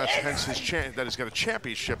tremendous. That's hence his that he's got a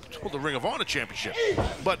championship, the Ring of Honor championship.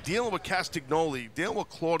 But dealing with Castagnoli, dealing with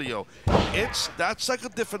Claudio, that's like a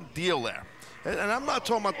different deal there. And I'm not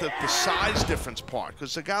talking about the size difference part,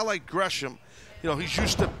 because a guy like Gresham, you know, he's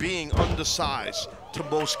used to being undersized to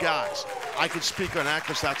most guys. I can speak on that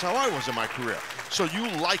because that's how I was in my career. So you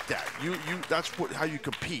like that. That's how you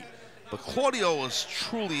compete. But Claudio is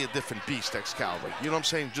truly a different beast, Excalibur. You know what I'm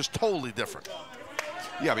saying? Just totally different.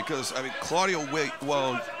 Yeah, because, I mean, Claudio,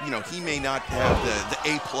 well, you know, he may not have the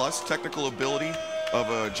A+ technical ability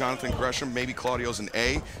of Jonathan Gresham. Maybe Claudio's an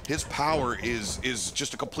A. His power is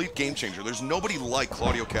just a complete game changer. There's nobody like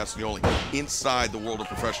Claudio Castagnoli inside the world of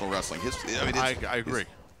professional wrestling. I agree.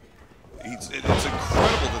 It's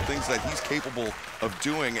incredible the things that he's capable of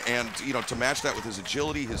doing, and you know, to match that with his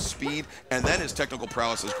agility, his speed, and then his technical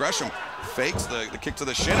prowess. As Gresham fakes the kick to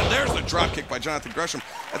the shin, and there's the drop kick by Jonathan Gresham.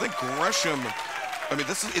 I think Gresham, I mean,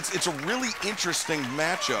 it's a really interesting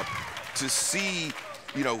matchup to see,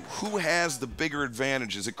 you know, who has the bigger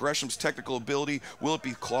advantage. Is it Gresham's technical ability? Will it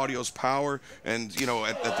be Claudio's power? And you know,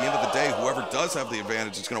 at the end of the day, whoever does have the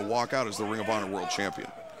advantage is going to walk out as the Ring of Honor World Champion.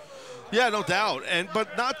 Yeah, no doubt.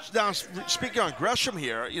 But not now. Speaking on Gresham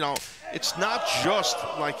here, you know, it's not just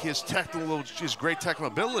like his great technical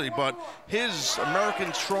ability, but his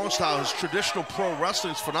American strong style, his traditional pro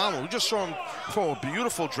wrestling is phenomenal. We just saw him throw a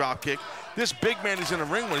beautiful drop kick. This big man he's in the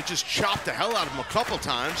ring when he just chopped the hell out of him a couple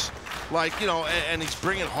times, like, you know, and he's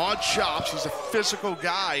bringing hard chops. He's a physical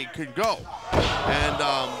guy. He can go, and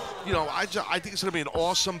you know, I think it's going to be an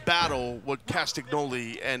awesome battle with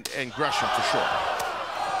Castagnoli and Gresham for sure.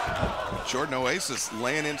 Jordan Oasis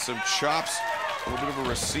laying in some chops. A little bit of a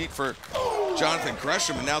receipt for Jonathan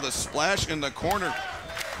Gresham. And now the splash in the corner.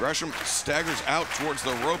 Gresham staggers out towards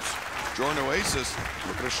the ropes. Jordan Oasis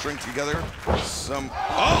looking to string together some...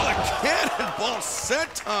 Oh, the cannonball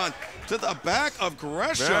senton to the back of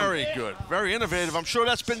Gresham. Very good. Very innovative. I'm sure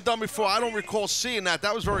that's been done before. I don't recall seeing that.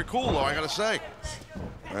 That was very cool, though, I got to say.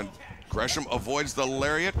 And Gresham avoids the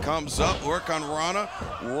lariat, comes up, work on Rana,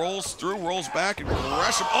 rolls through, rolls back, and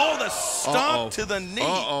Gresham... Oh, the stomp to the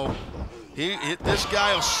knee. This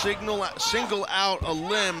guy will single out a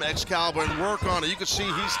limb, Excalibur, and work on it. You can see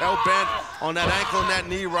he's hell-bent on that ankle and that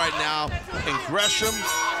knee right now. And Gresham,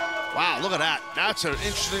 wow, look at that. That's an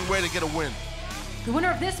interesting way to get a win. The winner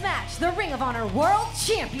of this match, the Ring of Honor World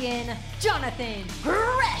Champion, Jonathan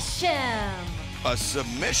Gresham. A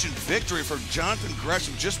submission victory for Jonathan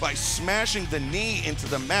Gresham just by smashing the knee into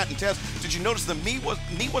the mat. And Taz, did you notice the knee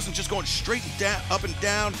wasn't just going straight and down, up and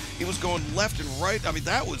down. He was going left and right. I mean,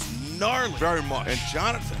 that was gnarly. Very much. And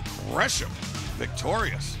Jonathan Gresham,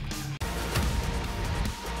 victorious.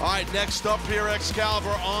 All right, next up here,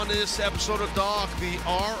 Excalibur, on this episode of Dark, the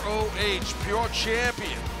ROH Pure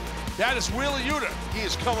Champion. That is Wheeler Yuta. He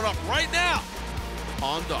is coming up right now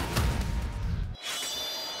on Dark.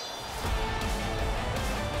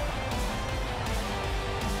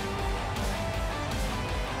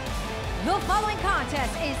 The following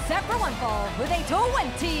contest is set for one fall with a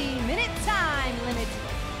 20-minute time limit.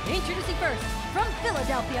 Introducing first, from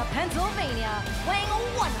Philadelphia, Pennsylvania, weighing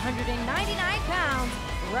 199 pounds,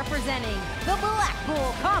 representing the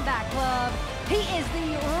Blackpool Combat Club, he is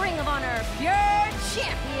the Ring of Honor Pure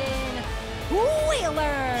Champion,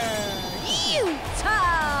 Wheeler Yuta.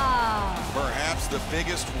 Perhaps the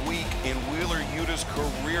biggest week in Wheeler Yuta's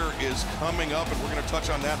career is coming up, and we're going to touch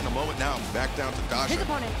on that in a moment. Now, back down to Dasha. His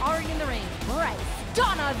opponent already in the ring, Bryce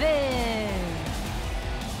Donovan.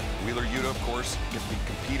 Wheeler Yuta, of course, going to be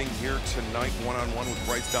competing here tonight one-on-one with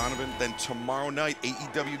Bryce Donovan. Then tomorrow night,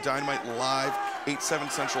 AEW Dynamite live,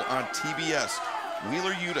 8/7 Central on TBS.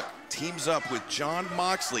 Wheeler Yuta teams up with Jon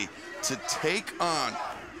Moxley to take on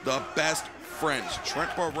the best friends,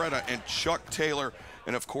 Trent Barretta and Chuck Taylor.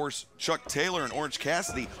 And of course, Chuck Taylor and Orange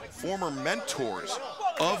Cassidy, former mentors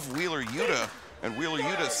of Wheeler Yuta. And Wheeler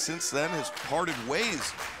Yuta, since then, has parted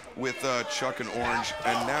ways with Chuck and Orange,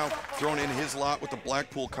 and now thrown in his lot with the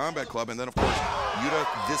Blackpool Combat Club. And then, of course,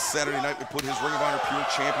 Yuta this Saturday night would put his Ring of Honor Pure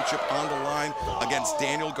Championship on the line against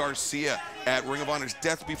Daniel Garcia at Ring of Honor's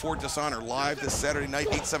Death Before Dishonor, live this Saturday night,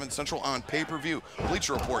 8/7 Central on pay-per-view,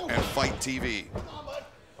 Bleacher Report, and Fight TV.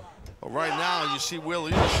 Well, right now, you see Wheeler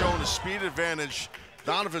Yuta showing the speed advantage.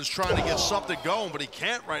 Donovan's trying to get something going, but he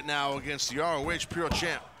can't right now against the ROH Pure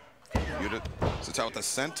Champ. Yuta sits out with the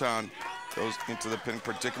senton, goes into the pin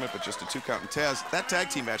predicament, but just a 2 count. And Taz, that tag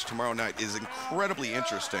team match tomorrow night is incredibly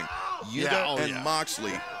interesting. Yuta and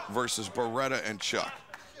Moxley versus Barretta and Chuck.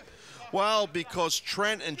 Well, because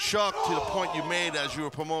Trent and Chuck, to the point you made as you were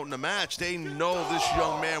promoting the match, they know this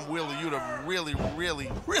young man, Wheeler Yuta, really,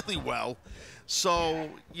 really, really well. So,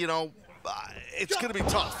 you know, it's going to be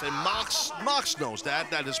tough. And Mox knows that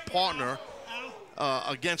his partner,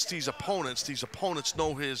 against these opponents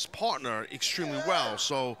know his partner extremely well.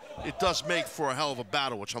 So it does make for a hell of a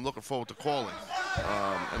battle, which I'm looking forward to calling.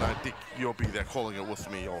 And I think you'll be there calling it with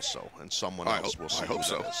me also, and someone else will see. I hope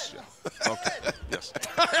so. Yeah. Okay. Yes.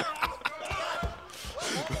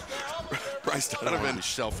 Bryce Donovan. Be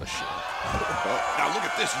selfish. Now look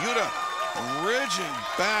at this, Yuta bridging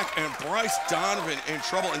back, and Bryce Donovan in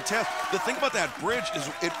trouble. And Taz, the thing about that bridge is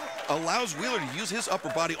it allows Wheeler to use his upper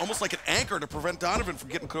body almost like an anchor to prevent Donovan from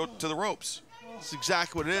getting to the ropes. That's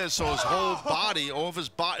exactly what it is. So his whole body, all of his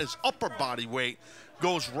upper body weight,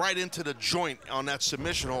 goes right into the joint on that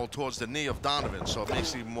submission hold towards the knee of Donovan. So it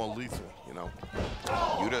makes it even more lethal, you know.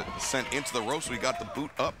 Yuta sent into the ropes, so he got the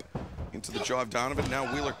boot up into the jaw of Donovan. Now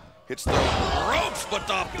Wheeler hits the ropes, but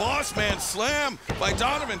the boss man slam by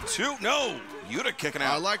Donovan too. No, Yuta kicking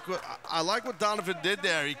out. I like what Donovan did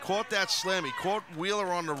there. He caught that slam. He caught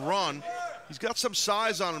Wheeler on the run. He's got some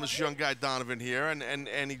size on him, this young guy Donovan here,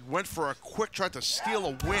 and he went for a quick, tried to steal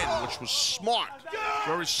a win, which was smart.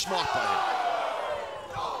 Very smart by him.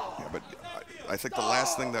 Yeah, but I think the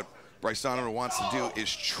last thing that Bryce Donovan wants to do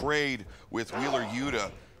is trade with Wheeler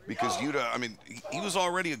Yuta, because Yuta, I mean, he was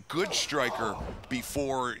already a good striker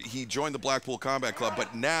before he joined the Blackpool Combat Club,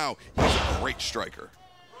 but now he's a great striker.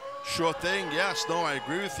 Sure thing, yes. No, I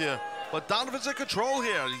agree with you. But Donovan's in control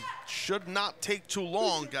here. He should not take too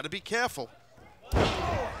long. Got to be careful.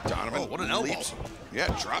 Donovan, what an elbow. Yeah,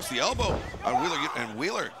 drops the elbow on Wheeler, and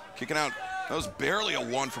Wheeler kicking out That was barely a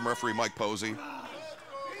 1 from referee Mike Posey.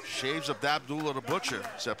 Shaves of Abdullah the Butcher,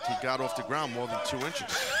 except he got off the ground more than 2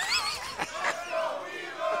 inches.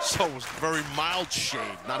 So it was a very mild shave,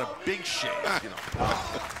 not a big shave, you know.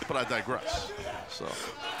 But I digress. So,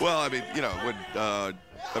 well, I mean, you know, when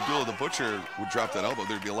Abdullah the Butcher would drop that elbow,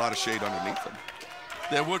 there'd be a lot of shade underneath him.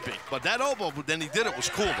 There would be. But that elbow, then he did it, was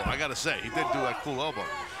cool, though, I got to say. He did do that cool elbow.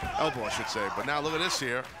 Elbow, I should say. But now look at this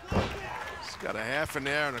here. He's got a half in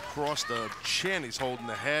there and across the chin. He's holding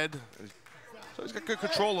the head. So he's got good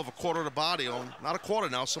control of a quarter of the body. Not a quarter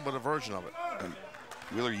now, but a version of it. And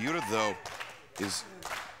Wheeler Yuta, though, is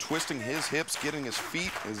twisting his hips, getting his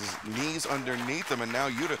feet, his knees underneath him, and now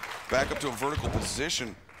Yuta back up to a vertical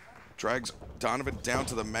position. Drags Donovan down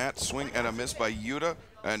to the mat, swing and a miss by Yuta,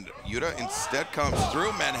 and Yuta instead comes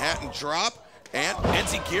through, Manhattan drop, and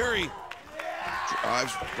Enziguri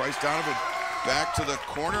drives Bryce Donovan back to the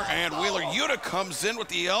corner, and Wheeler Yuta comes in with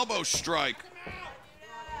the elbow strike.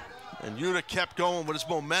 And Yuta kept going with his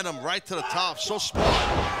momentum right to the top, so smart.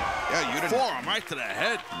 Yeah, Yuta. Forearm right to the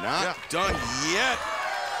head. Not done yet.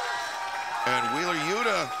 And Wheeler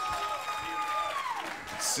Yuta,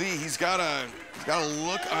 see, he's got a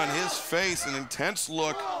look on his face, an intense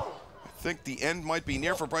look. I think the end might be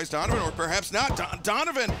near for Bryce Donovan, or perhaps not.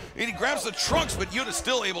 Donovan, and he grabs the trunks, but Yuta's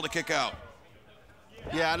still able to kick out.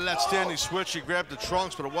 Yeah, out of that standing switch, he grabbed the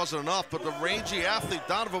trunks, but it wasn't enough. But the rangy athlete,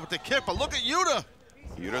 Donovan, with the kick, but look at Yuta.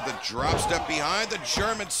 Yuta, the drop step behind, the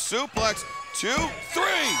German suplex. 2, 3,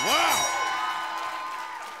 wow.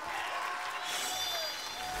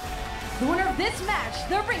 The winner of this match,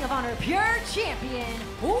 the Ring of Honor Pure Champion,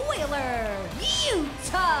 Wheeler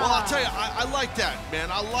Yuta. Well, I'll tell you, I like that, man.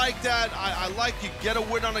 I like that. I like you get a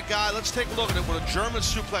win on a guy. Let's take a look at it with a German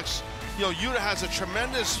suplex. You know, Yuta has a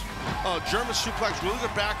tremendous German suplex, really good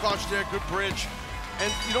backlash there, good bridge.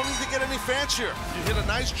 And you don't need to get any fancier. You hit a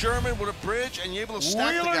nice German with a bridge, and you're able to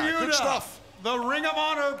stack the guy. Good stuff. The Ring of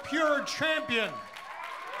Honor Pure Champion.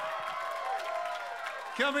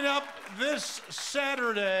 Coming up this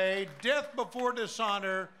Saturday, Death Before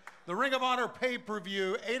Dishonor, the Ring of Honor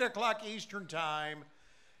pay-per-view, 8 o'clock Eastern Time.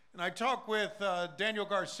 And I talked with Daniel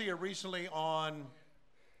Garcia recently on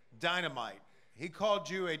Dynamite. He called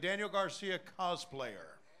you a Daniel Garcia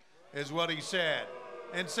cosplayer, is what he said,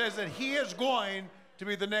 and says that he is going to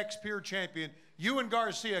be the next Pure Champion. You and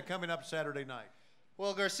Garcia coming up Saturday night.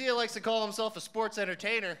 Well, Garcia likes to call himself a sports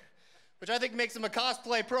entertainer, which I think makes him a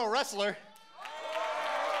cosplay pro wrestler.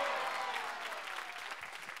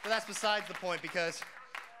 But that's besides the point, because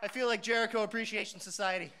I feel like Jericho Appreciation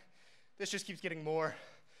Society, this just keeps getting more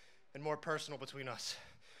and more personal between us.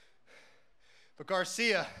 But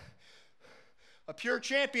Garcia, a Pure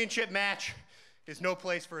Championship match is no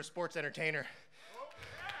place for a sports entertainer.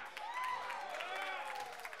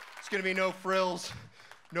 It's gonna be no frills,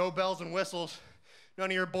 no bells and whistles, none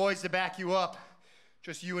of your boys to back you up,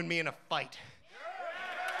 just you and me in a fight.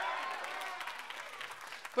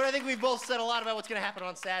 But I think we've both said a lot about what's gonna happen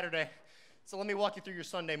on Saturday. So let me walk you through your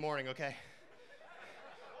Sunday morning, okay?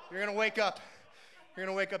 You're gonna wake up, you're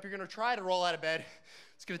gonna try to roll out of bed.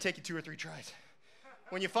 It's gonna take you 2 or 3 tries.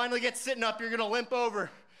 When you finally get sitting up, you're gonna limp over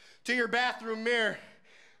to your bathroom mirror.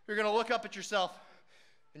 You're gonna look up at yourself,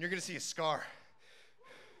 and you're gonna see a scar.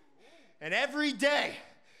 And every day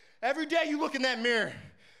you look in that mirror,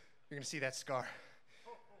 you're gonna see that scar.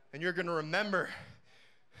 And you're gonna remember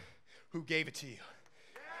who gave it to you.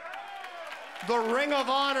 The Ring of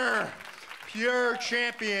Honor Pure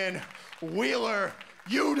Champion, Wheeler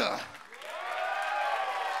Yuta.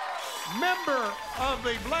 Member of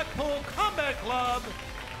the Blackpool Combat Club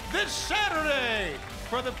this Saturday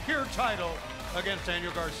for the Pure title against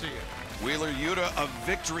Daniel Garcia. Wheeler Yuta, a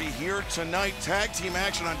victory here tonight. Tag team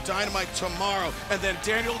action on Dynamite tomorrow. And then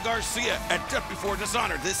Daniel Garcia at Death Before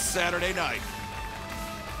Dishonor this Saturday night.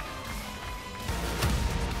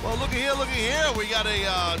 Well, looky here. We got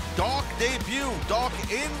a Dark debut, Dark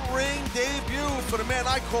in-ring debut for the man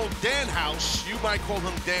I call Danhausen. You might call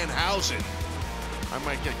him Danhausen. I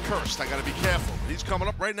might get cursed. I got to be careful. He's coming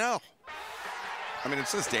up right now. I mean, it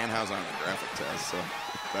says Danhausen on the graphic test, so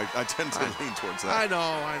I tend to lean towards that. I know.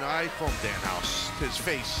 I call him Danhausen. His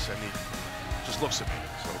face, I mean, just looks at me,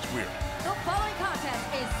 so it's weird. The following contest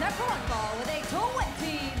is set for one fall with a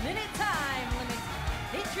 20-minute time limit.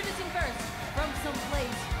 Introducing first, from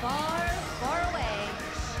someplace far, far away,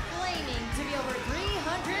 claiming to be over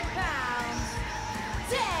 300 pounds,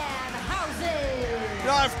 Danhausen. You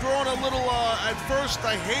know, I've grown a little, at first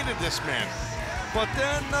I hated this man. But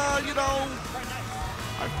then, you know,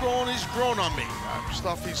 he's grown on me.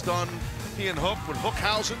 Stuff he's done, he and Hook, with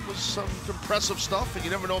Hookhausen was some impressive stuff, and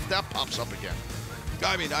you never know if that pops up again.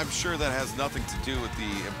 I mean, I'm sure that has nothing to do with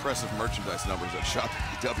the impressive merchandise numbers at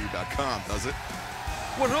shop.aew.com, does it?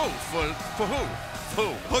 What who? For who?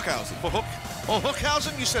 Who? Hookhausen. For Hook? Oh,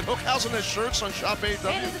 Hookhausen? You said Hookhausen has shirts on Shop AEW?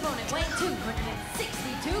 And his opponent weighing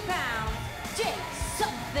 262 pounds, Jake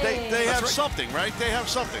Something. They have something, right? They have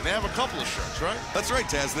something. They have a couple of shirts, right? That's right,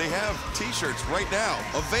 Taz. They have T-shirts right now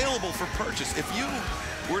available for purchase. If you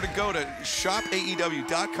were to go to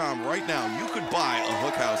shopaew.com right now, you could buy a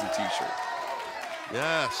Hookhausen T-shirt.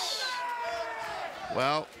 Yes.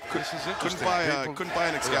 Well, this is interesting. Couldn't buy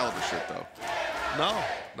an Excalibur shirt though. No,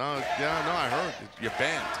 I heard you're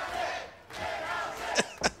banned.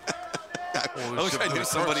 I wish I knew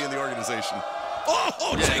somebody in the organization.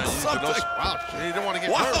 Oh, yeah, Jake Something. Wow, you didn't want to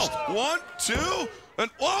get cursed. 1, 2, and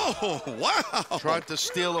oh, wow. Tried to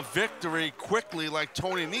steal a victory quickly like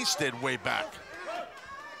Tony Nese did way back.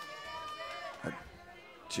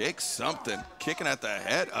 Jake Something kicking at the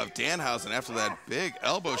head of Danhausen after that big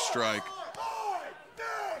elbow strike.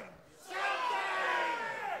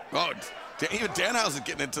 Oh, even Danhausen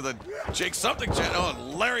getting into the Jake Something. Oh,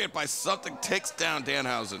 and lariat by Something takes down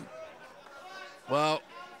Danhausen. Well,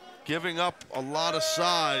 giving up a lot of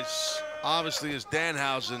size, obviously, is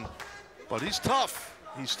Danhausen, but he's tough.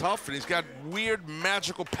 He's tough, and he's got weird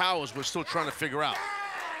magical powers we're still trying to figure out.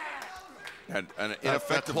 And an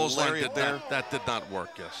ineffective lariat there. That did not work,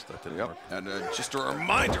 yes. That didn't work. And just a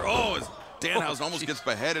reminder, as Danhausen almost gets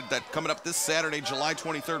beheaded. That coming up this Saturday, July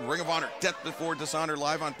 23rd, Ring of Honor, Death Before Dishonor,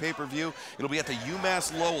 live on pay-per-view. It'll be at the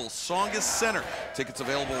UMass Lowell Songus Center. Tickets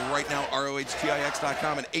available right now,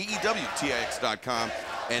 ROHTIX.com and AEWTIX.com.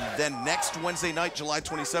 And then next Wednesday night, July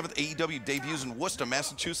 27th, AEW debuts in Worcester,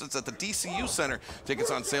 Massachusetts at the DCU Center. Tickets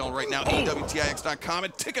on sale right now, AEWTIX.com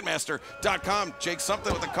and Ticketmaster.com. Jake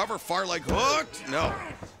Something with the cover, far leg hooked. No.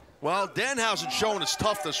 Well, Danhausen showing his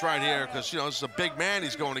toughness right here because, this is a big man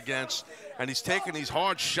he's going against, and he's taking these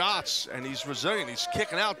hard shots, and he's resilient. He's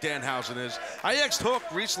kicking out, Danhausen is. I asked Hook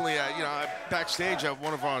recently, backstage at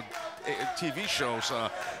one of our TV shows.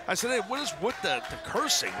 I said, hey, what is with the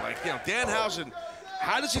cursing? Like, Danhausen,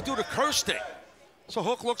 how does he do the curse thing? So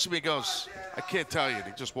Hook looks at me and goes, I can't tell you. And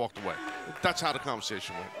he just walked away. That's how the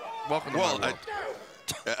conversation went. Welcome to my world.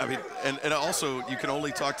 I mean, and also, you can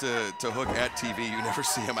only talk to Hook at TV. You never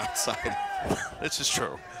see him outside. This is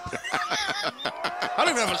true. I don't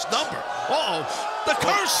even have his number. Uh-oh, the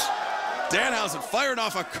curse! Danhausen firing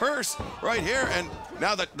off a curse right here, and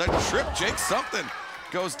now the trip, Jake Something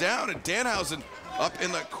goes down, and Danhausen up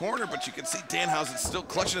in the corner, but you can see Danhausen still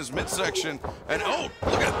clutching his midsection, and oh,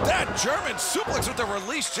 look at that German suplex with the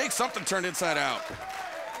release. Jake Something turned inside out.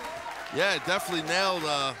 Yeah, definitely nailed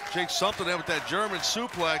Jake Something there with that German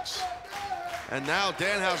suplex. And now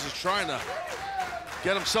Danhausen's trying to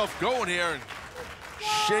get himself going here and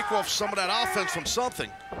shake off some of that offense from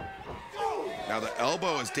Something. Now the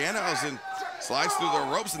elbow as Danhausen slides through the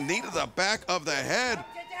ropes and knee to the back of the head.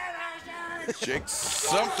 Jake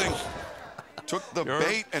Something took the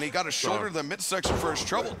bait and he got a shoulder to the midsection for his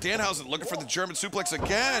trouble. Danhausen looking for the German suplex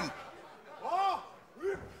again.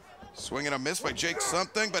 Swing and a miss by Jake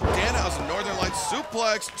Something, but Danhausen, Northern Lights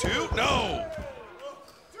suplex, 2, no.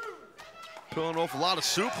 Pulling off a lot of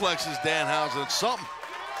suplexes, Danhausen, it's something.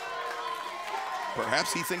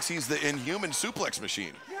 Perhaps he thinks he's the Inhuman suplex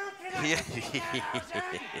machine. Yeah.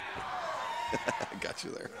 Got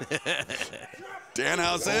you there.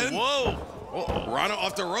 Danhausen. Whoa. Rana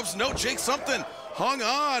off the ropes, no, Jake Something hung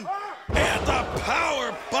on. And the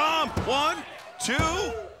power bomb, 1, 2,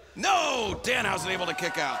 no. Danhausen able to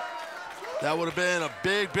kick out. That would have been a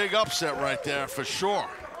big upset right there for sure.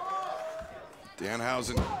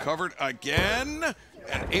 Danhausen covered again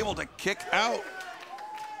and able to kick out.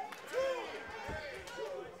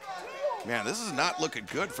 Man, this is not looking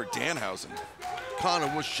good for Danhausen. Kind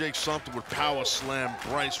of wish Jake Something would power slam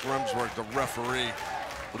Bryce Remsburg, the referee,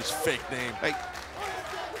 with his fake name. Hey,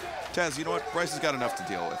 Taz, you know what? Bryce has got enough to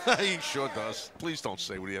deal with. He sure does. Please don't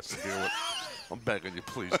say what he has to deal with. I'm begging you,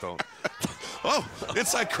 please don't. Oh,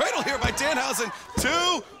 inside cradle here by Danhausen. 2,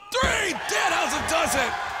 3, Danhausen does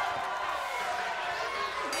it.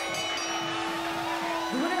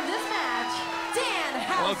 The winner of this match,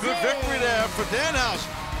 Danhausen. Well, good victory there for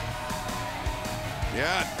Danhausen.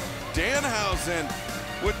 Yeah, Danhausen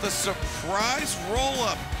with the surprise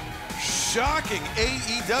roll-up. Shocking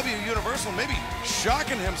AEW Universal, maybe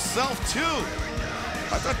shocking himself too.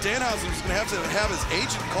 I thought Danhausen was going to have his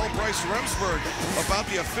agent call Bryce Remsburg about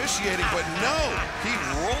the officiating, but no, he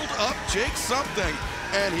rolled up Jake Something,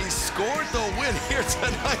 and he scored the win here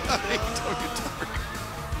tonight on AEW Dark.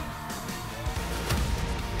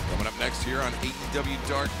 Coming up next here on AEW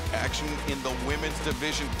Dark, action in the women's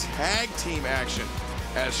division, tag team action.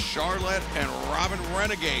 as Charlotte and Robin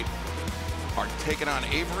Renegade are taking on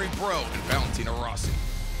Avery Bro and Valentina Rossi.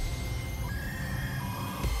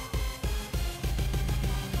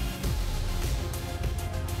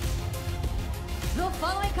 The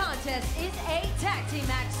following contest is a tag team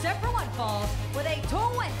match set for one fall with a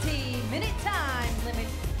 20-minute time limit.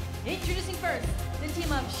 Introducing first, the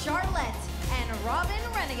team of Charlotte and Robin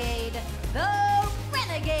Renegade, the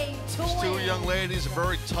Renegade Twins. These two young ladies are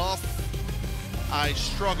very tough. I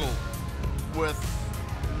struggle with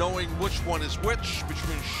knowing which one is which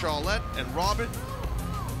between Charlotte and Robin.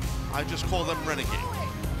 I just call them Renegade.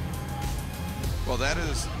 Well, that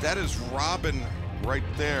is Robin right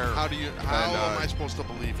there. How am I supposed to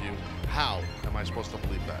believe you? How am I supposed to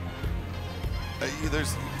believe that? You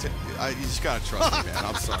just gotta trust me, man.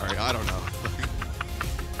 I'm sorry, I don't know.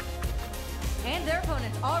 And their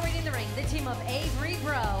opponents already in the ring, the team of Avery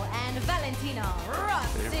Bro and Valentina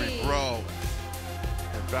Rossi. Avery Bro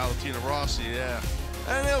and Valentina Rossi, yeah.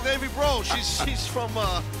 And Avery Bro, she's from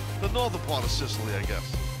the northern part of Sicily, I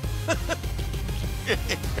guess.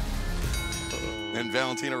 And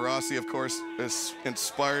Valentina Rossi, of course, is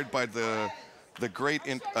inspired by the great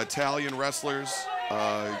Italian wrestlers. You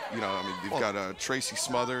know, I mean, you've got Tracy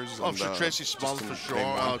Smothers. Oh, sure, Tracy Smothers for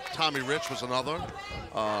sure. Tommy Rich was another.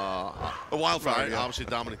 A Wildfire, right, yeah. Obviously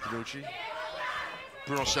Dominic DeNucci.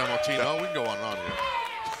 Bruno Sammartino. We can go on and on here.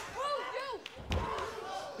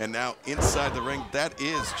 And now inside the ring, that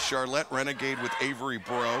is Charlotte Renegade with Avery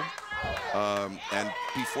Bro. And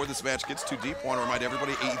before this match gets too deep, I want to remind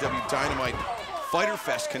everybody, AEW Dynamite Fighter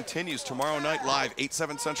Fest continues tomorrow night live,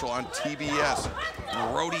 8/7 Central on TBS.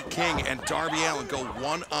 Brody King and Darby Allin go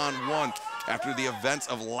one-on-one. After the events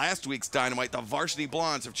of last week's Dynamite, the Varsity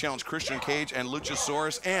Blondes have challenged Christian Cage and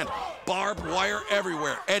Luchasaurus and Barbed Wire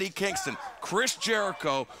Everywhere, Eddie Kingston, Chris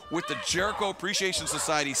Jericho with the Jericho Appreciation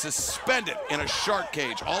Society suspended in a shark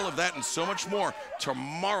cage. All of that and so much more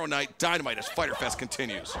tomorrow night, Dynamite, as Fighter Fest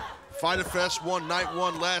continues. Fighter Fest night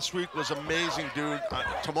one last week was amazing, dude.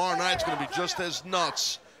 Tomorrow night's going to be just as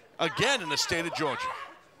nuts, again in the state of Georgia.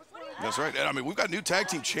 That's right. And I mean, we've got new tag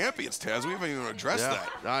team champions, Taz. We haven't even addressed that.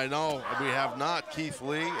 I know. We have not. Keith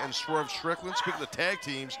Lee and Strickland. Speaking of tag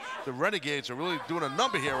teams, the Renegades are really doing a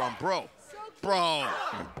number here on Bro.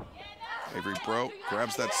 Avery Bro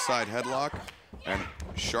grabs that side headlock, and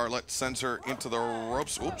Charlotte sends her into the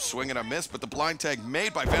ropes. Oops, swing and a miss, but the blind tag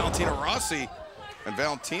made by Valentina Rossi. And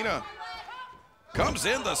Valentina comes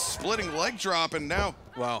in, the splitting leg drop, and now,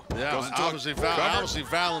 wow, yeah, obviously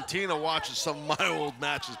Valentina watches some of my old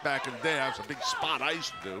matches back in the day. That was a big spot I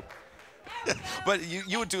used to do. But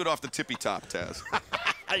you would do it off the tippy top, Taz.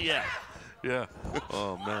 Yeah.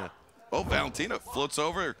 Oh, man. Oh, Valentina floats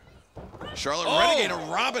over. Charlotte Renegade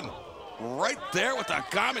and Robin right there with the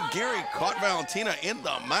Gamagiri caught Valentina in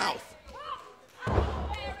the mouth.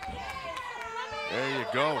 There you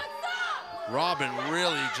go. Robin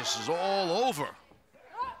really just is all over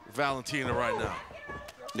Valentina right now.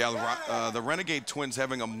 Yeah, the Renegade Twins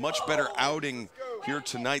having a much better outing here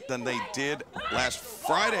tonight than they did last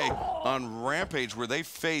Friday on Rampage, where they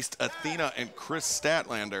faced Athena and Chris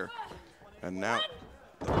Statlander. And now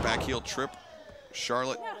the back heel trip.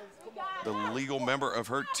 Charlotte, the legal member of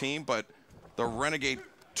her team, but the Renegade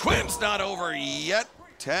Twins not over yet.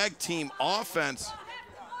 Tag team offense.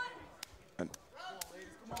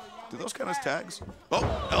 Do those count as tags?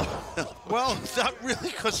 Oh. Well, not really,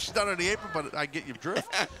 because she's not on the apron, but I get your drift.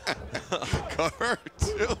 Cover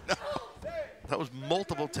two. No. That was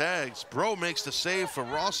multiple tags. Bro makes the save for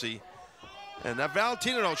Rossi. And that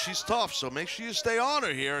Valentina, though, she's tough, so make sure you stay on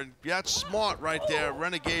her here. And that's smart right there.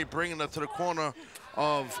 Renegade bringing her to the corner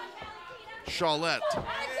of Charlotte.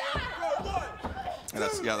 And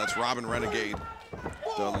that's Robin Renegade,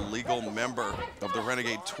 the legal member of the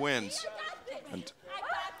Renegade Twins. And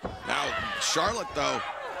now Charlotte, though.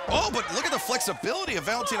 Oh, but look at the flexibility of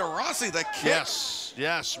Valentina Rossi, that kick.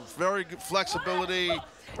 Yes, very good flexibility,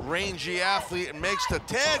 rangy athlete, and makes the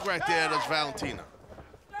tag right there. That's Valentina.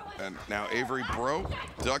 And now Avery Bro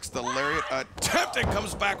ducks the lariat, attempting,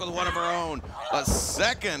 comes back with one of her own. A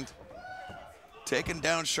second, taking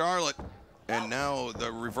down Charlotte. And now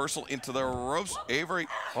the reversal into the ropes. Avery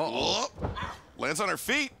lands on her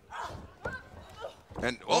feet.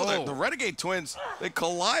 And the Renegade Twins, they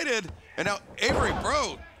collided. And now Avery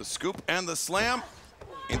Bro, the scoop and the slam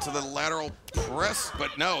into the lateral press.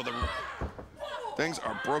 But no, the things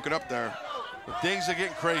are broken up there. Things are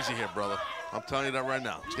getting crazy here, brother. I'm telling you that right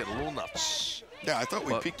now. It's getting a little nuts. Yeah, I thought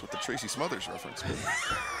we peaked with the Tracy Smothers reference.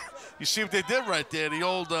 You see what they did right there? The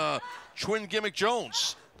old twin gimmick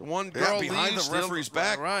Jones. The one girl behind the referee's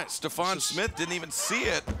back. Right. Stephon Smith didn't even see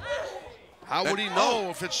it. How would he know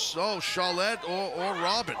if it's Charlotte or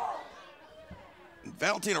Robin?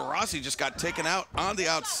 Valentina Rossi just got taken out on the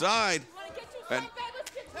outside. And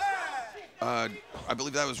I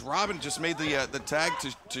believe that was Robin just made the tag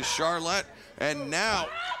to Charlotte. And now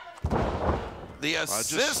the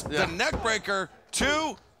assist, the neck breaker,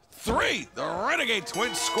 2, 3. The Renegade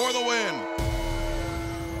Twins score the win.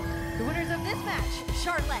 The winners of this match,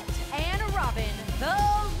 Charlotte and Robin, the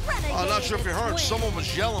Renegade I'm not sure if you heard, Twins. someone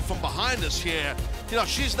was yelling from behind us here. You know,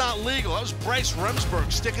 she's not legal. That was Bryce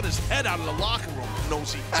Remsburg sticking his head out of the locker room,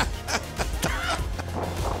 nosy.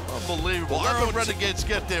 Unbelievable. Let the Renegades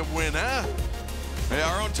get their win, huh? Hey,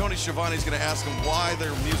 our own Tony Schiavone's going to ask them why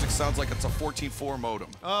their music sounds like it's a 14.4 modem.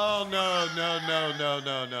 Oh,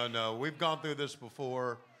 no. We've gone through this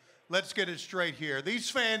before. Let's get it straight here. These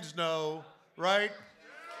fans know, right?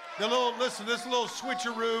 Listen, this little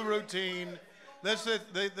switcheroo routine.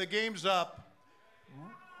 The game's up.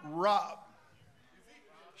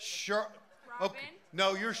 Okay.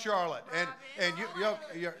 No, you're Charlotte. And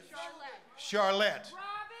you're Charlotte.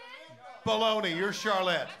 Baloney, you're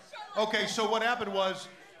Charlotte. Okay, so what happened was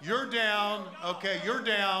you're down. Okay, you're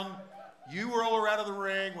down. You roll her out of the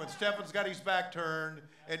ring when Stefan's got his back turned.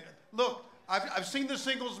 And look, I've seen the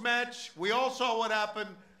singles match. We all saw what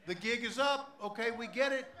happened. The gig is up. Okay, we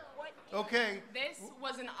get it. Okay. This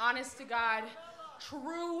was an honest-to-God,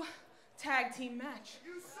 true tag team match.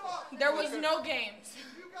 There was no games.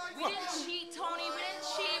 We didn't cheat, Tony. We didn't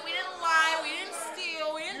cheat. We didn't lie. We didn't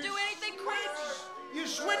steal. We didn't do anything crazy. You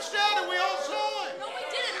switched out and we all saw it. No, we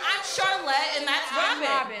didn't. I'm Charlotte, and that's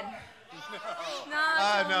Robin. No.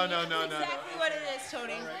 Exactly what it is,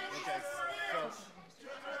 Tony.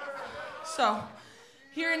 So,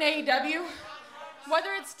 here in AEW,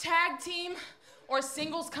 whether it's tag team or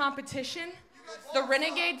singles competition, the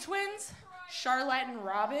Renegade Twins, Charlotte and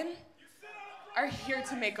Robin, are here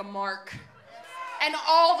to make a mark. And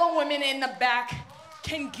all the women in the back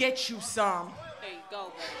can get you some. There you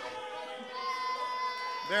go.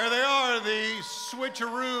 There they are, the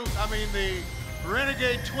the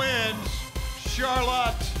Renegade Twins,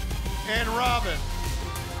 Charlotte and Robin.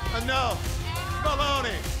 Enough.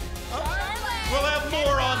 Baloney. We'll have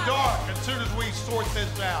more on Dark as soon as we sort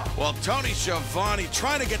this out. Well, Tony Schiavone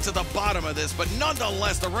trying to get to the bottom of this, but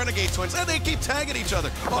nonetheless, the Renegade Twins, and they keep tagging each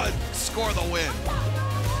other, score the win.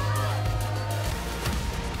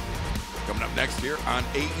 Coming up next here on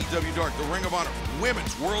AEW Dark, the Ring of Honor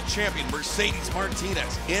Women's World Champion Mercedes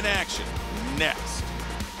Martinez in action next.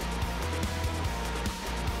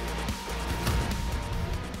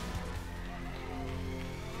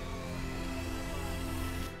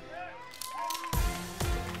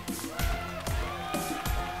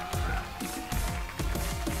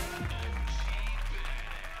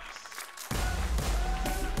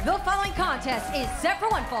 The following contest is set for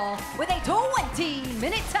one fall with a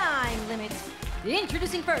 20-minute time limit.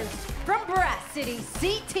 Introducing first, from Brass City,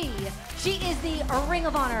 CT, she is the Ring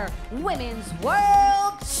of Honor Women's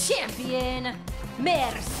World Champion,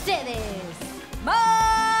 Mercedes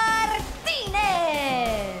Martinez.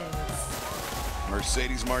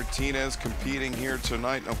 Mercedes Martinez competing here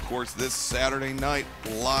tonight, and of course this Saturday night,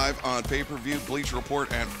 live on pay-per-view, Bleacher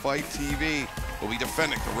Report, and Fight TV, will be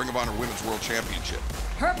defending the Ring of Honor Women's World Championship.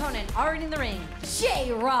 Her opponent already in the ring,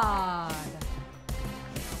 J-Rod.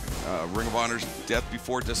 Ring of Honor's Death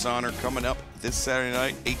Before Dishonor coming up this Saturday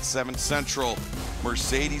night, 8/7 Central.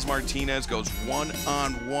 Mercedes Martinez goes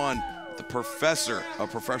one-on-one with the professor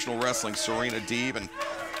of professional wrestling, Serena Deeb. And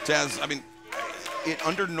Taz,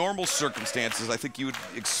 under normal circumstances, I think you would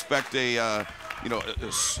expect a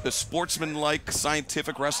sportsman-like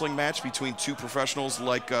scientific wrestling match between two professionals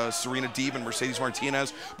like Serena Deeb and Mercedes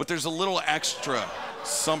Martinez, but there's a little extra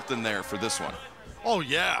something there for this one. Oh,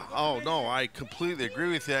 yeah. Oh, no, I completely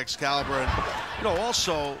agree with you, Excalibur. And,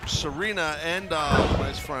 also Serena and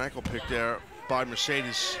nice front ankle pick there by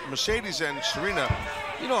Mercedes. Mercedes and Serena,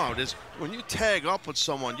 you know how it is. When you tag up with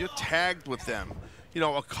someone, you're tagged with them,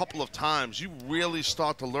 a couple of times. You really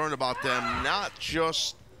start to learn about them, not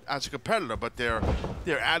just as a competitor, but their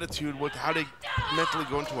attitude with how they mentally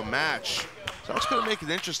go into a match. So that's going to make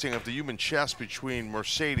it interesting of the human chess between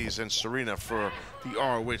Mercedes and Serena for the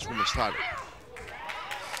ROH Women's title.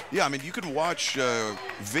 Yeah, you can watch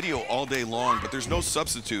video all day long, but there's no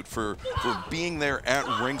substitute for being there at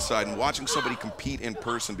ringside and watching somebody compete in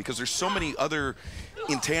person, because there's so many other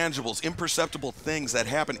intangibles, imperceptible things that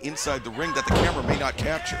happen inside the ring that the camera may not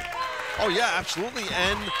capture. Oh, yeah, absolutely.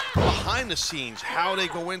 And behind the scenes, how they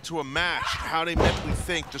go into a match, how they mentally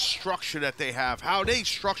think, the structure that they have, how they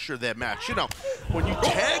structure their match. When you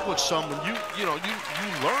tag with someone, you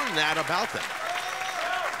learn that about them.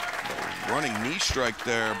 running knee strike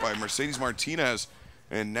there by Mercedes Martinez.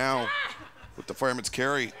 And now with the fireman's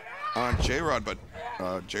carry on J-Rod, but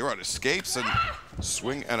J-Rod escapes and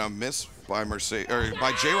swing and a miss by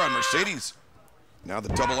J-Rod. Mercedes. Now the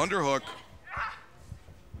double underhook.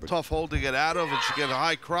 Tough hold to get out of, and she get a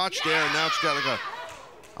high crotch there, and now she's got like a,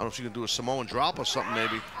 I don't know if she can do a Samoan drop or something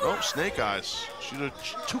maybe. Nope, snake eyes. She's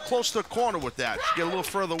too close to the corner with that. She get a little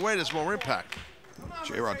further away, there's more impact.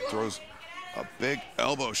 J-Rod throws a big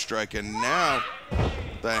elbow strike, and now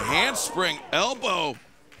the handspring elbow.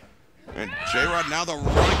 And J-Rod now the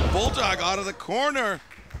running bulldog out of the corner.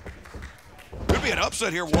 Could be an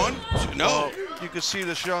upset here. One, two, no. Well, you can see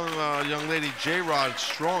this young lady, J-Rod,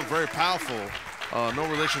 strong, very powerful. No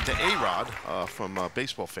relation to A-Rod from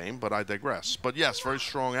baseball fame, but I digress. But yes, very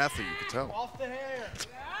strong athlete, you can tell. Off the hair.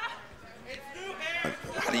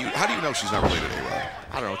 How do you know she's not related to A-Rod?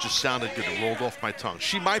 I don't know, it just sounded good. It rolled off my tongue.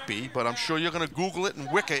 She might be, but I'm sure you're going to Google it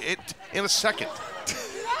and Wiki it in a second.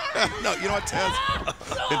 No, you know what, Taz?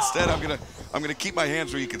 Instead, I'm gonna keep my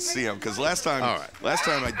hands where you can see them, because last time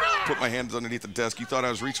I put my hands underneath the desk, you thought I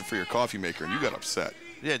was reaching for your coffee maker, and you got upset.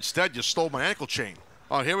 Yeah, instead you stole my ankle chain.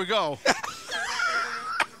 Oh, here we go.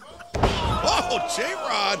 Oh,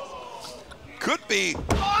 J-Rod could be.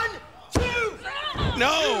 1, 2.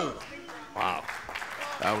 No. Wow,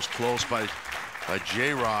 that was close by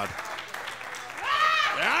J-Rod.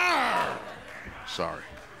 Sorry.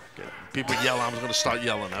 People yell, I'm going to start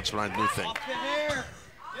yelling. That's what I do think.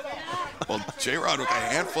 Well, J-Rod with a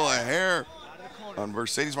handful of hair on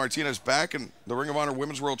Mercedes Martinez back, and the Ring of Honor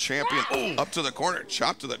Women's World Champion up to the corner,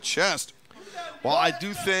 chop to the chest. Well, I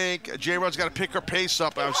do think J-Rod's got to pick her pace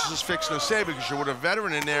up. I was just fixing to say, because you're with a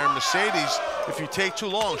veteran in there, Mercedes, if you take too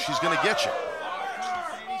long, she's going to get you.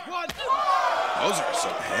 Those are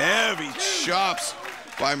some heavy chops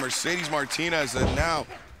by Mercedes Martinez, and now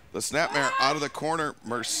the snapmare out of the corner.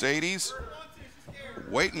 Mercedes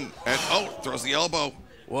waiting, and throws the elbow.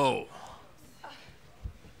 Whoa.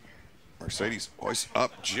 Mercedes hoists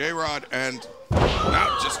up J-Rod, and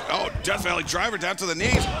now Death Valley driver down to the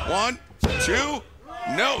knees. 1, 2,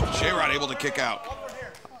 no. J-Rod able to kick out.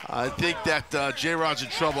 I think that J-Rod's in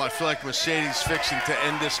trouble. I feel like Mercedes fixing to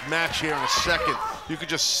end this match here in a second. You could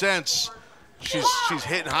just sense she's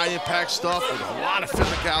hitting high impact stuff with a lot of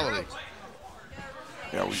physicality.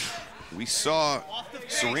 Yeah, we saw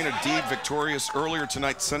Serena Deeb victorious earlier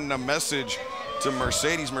tonight, sending a message to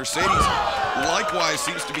Mercedes. Mercedes likewise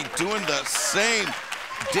seems to be doing the same,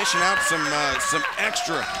 dishing out some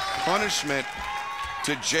extra punishment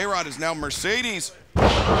to J-Rod. Is now Mercedes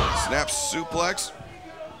snaps suplex,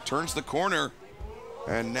 turns the corner,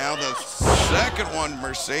 and now the second one.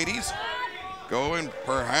 Mercedes going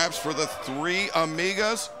perhaps for the 3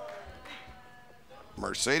 Amigas.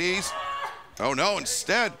 Mercedes. Oh no,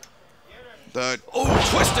 instead, the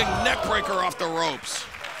twisting neck breaker off the ropes.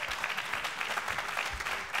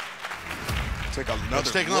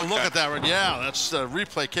 Let's take another look at that one. Yeah, that's the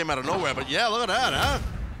replay came out of nowhere, but yeah, look at that, huh?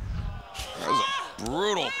 That was a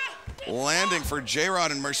brutal landing for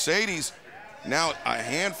J-Rod, and Mercedes now a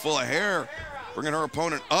handful of hair, bringing her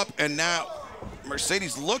opponent up, and now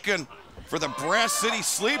Mercedes looking for the Brass City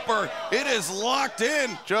Sleeper. It is locked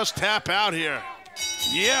in. Just tap out here.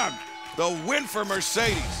 Yeah, the win for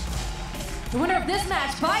Mercedes. The winner of this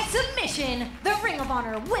match by submission, the Ring of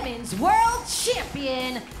Honor Women's World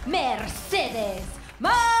Champion, Mercedes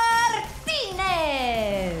Martinez.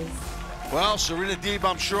 Well, Serena Deeb,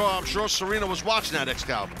 I'm sure Serena was watching that,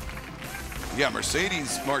 Excalibur. Yeah,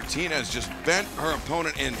 Mercedes Martinez just bent her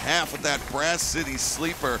opponent in half with that Brass City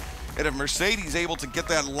Sleeper. And if Mercedes able to get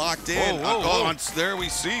that locked in, whoa. There we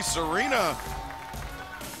see Serena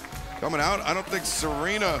coming out. I don't think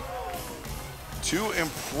Serena too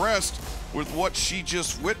impressed with what she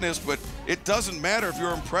just witnessed, but it doesn't matter if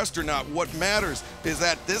you're impressed or not. What matters is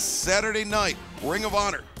that this Saturday night, Ring of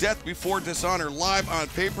Honor, Death Before Dishonor, live on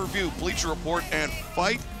pay-per-view, Bleacher Report, and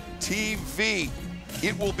Fight TV.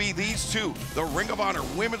 It will be these two, the Ring of Honor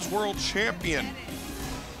Women's World Champion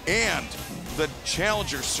and the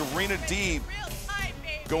challenger, Serena Deeb,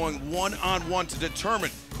 going one-on-one to determine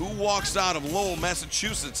who walks out of Lowell,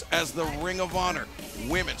 Massachusetts as the Ring of Honor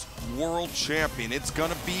Women's World Champion. It's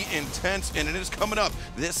gonna be intense, and it is coming up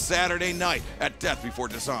this Saturday night at Death Before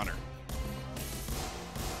Dishonor.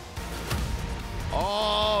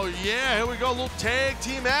 Oh yeah, here we go, a little tag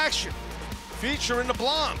team action. Featuring the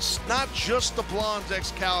Blondes, not just the Blondes,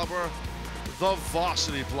 Excalibur, the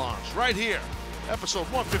Varsity Blondes, right here. Episode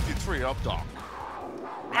 153 of Dark.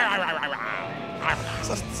 Is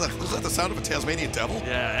that the sound of a Tasmanian devil?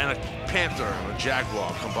 Yeah, and a panther and a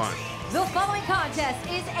jaguar combined. The following contest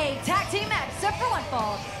is a tag team match set for one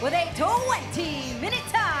fall with a 20-minute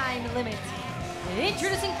time time limit.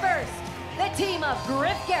 Introducing first, the team of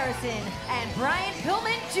Griff Garrison and Brian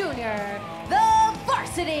Pillman Jr., the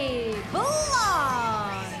Varsity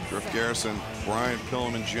Blondes. Griff Garrison, Brian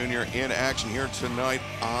Pillman Jr. in action here tonight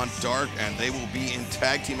on Dark, and they will be in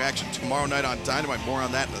tag team action tomorrow night on Dynamite. More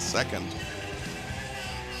on that in a second.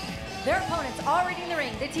 Their opponents already in the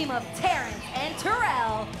ring, the team of Terrence and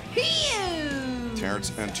Terrell Hughes.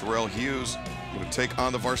 Terrence and Terrell Hughes going to take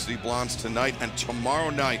on the Varsity Blondes tonight, and tomorrow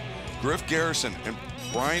night, Griff Garrison and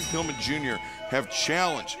Brian Pillman Jr. have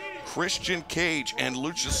challenged Christian Cage and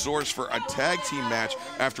Luchasaurus for a tag team match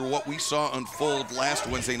after what we saw unfold last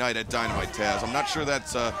Wednesday night at Dynamite, Taz. I'm not sure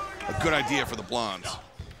that's a good idea for the Blondes.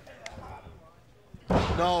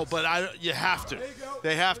 No, but you have to.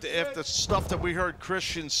 They have to. If the stuff that we heard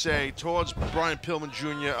Christian say towards Brian Pillman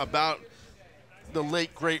Jr. about the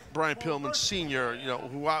late, great Brian Pillman Sr., you know,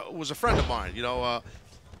 who was a friend of mine, you know,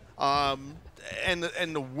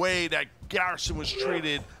 and the way that Garrison was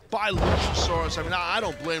treated by Luchasaurus. I mean, I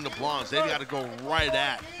don't blame the Blondes. They've got to go right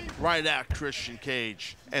at Christian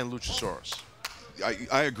Cage and Luchasaurus.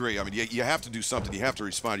 I agree. I mean, you have to do something. You have to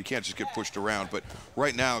respond. You can't just get pushed around. But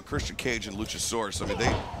right now, Christian Cage and Luchasaurus, I mean,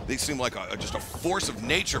 they seem like just a force of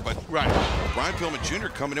nature. But right, Brian Pillman Jr.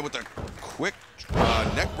 coming in with a quick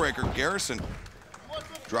neck breaker. Garrison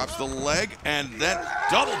drops the leg, and then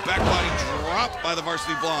double back body drop by the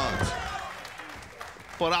Varsity Blondes.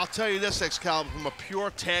 But I'll tell you this, Excalibur, from a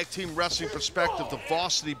pure tag team wrestling perspective, the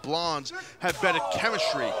Varsity Blondes have better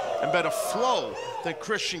chemistry and better flow than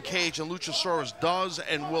Christian Cage and Luchasaurus does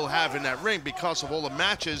and will have in that ring because of all the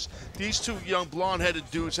matches these two young blonde-headed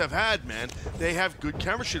dudes have had, man. They have good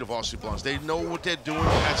chemistry, the Varsity Blondes. They know what they're doing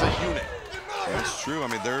as a unit. That's true. I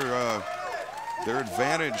mean, their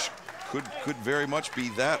advantage could very much be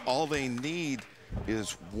that. All they need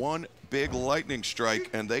is one big lightning strike,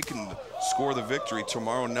 and they can score the victory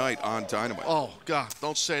tomorrow night on Dynamite. Oh, God,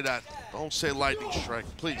 don't say that. Don't say lightning strike,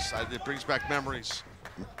 please. It brings back memories.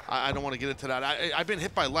 I don't want to get into that. I've been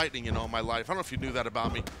hit by lightning, you know, in my life. I don't know if you knew that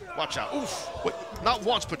about me. Watch out. Oof. What? Not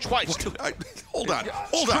once, but twice. Hold on,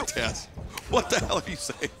 Taz. What the hell are you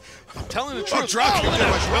saying? I'm telling the truth. Dropping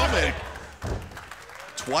my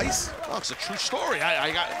twice? Oh, it's a true story.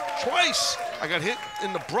 I got twice. I got hit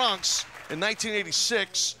in the Bronx in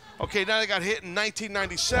 1986. Okay, now I got hit in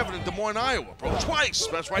 1997 in Des Moines, Iowa, bro. Twice.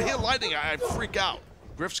 That's right here, lightning. I freak out.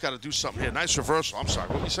 Griff's got to do something here. Nice reversal. I'm sorry.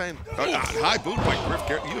 What were you saying? High boot by Griff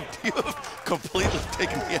Garrett. You have completely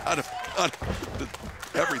taken me out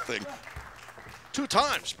of everything. 2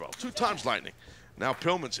 times, bro. 2 times lightning. Now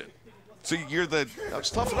Pillman's in. So you're the.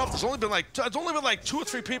 That's tough enough. There's only been like 2 or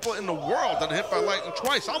 3 people in the world that are hit by lightning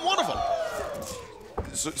twice. I'm one of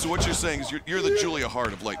them. So what you're saying is you're the Julia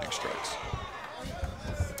Hart of lightning strikes.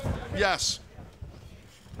 Yes.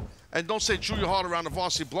 And don't say Julia Hart around the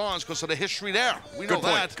Varsity Blondes because of the history there. We know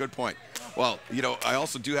that. Good point. Well, you know, I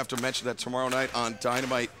also do have to mention that tomorrow night on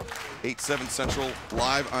Dynamite, 8/7 Central,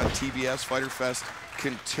 live on TBS, Fighter Fest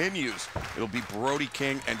continues. It'll be Brody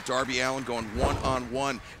King and Darby Allin going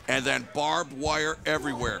one-on-one, and then barbed wire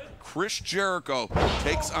everywhere. Chris Jericho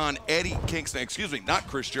takes on Eddie Kingston. Excuse me, not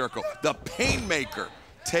Chris Jericho. The Painmaker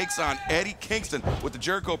takes on Eddie Kingston with the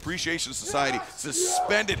Jericho Appreciation Society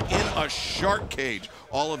suspended in a shark cage.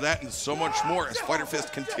 All of that and so much more as Fighter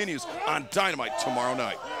Fest continues on Dynamite tomorrow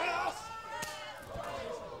night.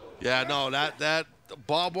 Yeah, no, that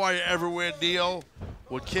barbed wire everywhere deal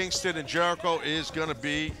with Kingston and Jericho is going to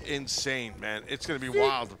be insane, man. It's going to be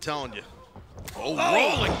wild, I'm telling you. Oh,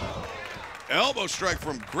 rolling elbow strike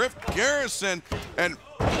from Griff Garrison, and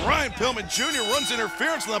Brian Pillman Jr. runs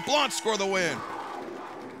interference, and the Blondes score the win.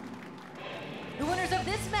 The winners of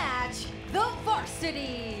this match, the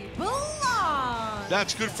Varsity Blondes.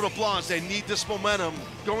 That's good for the Blondes. They need this momentum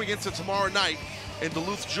going into tomorrow night in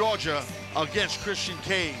Duluth, Georgia, against Christian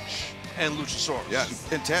Cage and Luchasaurus. Yeah,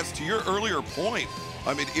 and Taz, to your earlier point,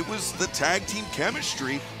 I mean, it was the tag team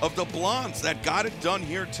chemistry of the Blondes that got it done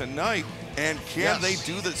here tonight, and can they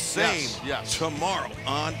do the same tomorrow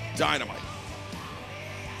on Dynamite?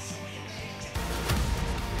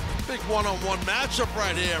 Big one-on-one matchup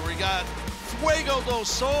right here. We got Fuego del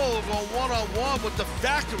Sol going one-on-one with the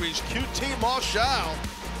Factories. QT Marshall,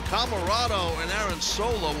 Camarado, and Aaron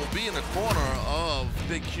Solo will be in the corner of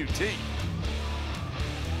Big QT.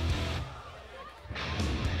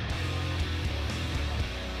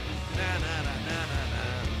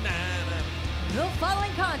 The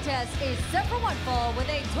following contest is set for one fall with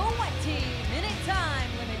a 20-minute time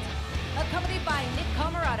limit, accompanied by Nick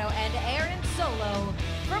Camarado and Aaron Solo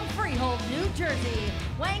from Freehold, New Jersey,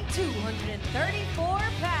 weighing 234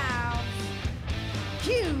 pounds,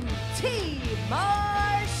 QT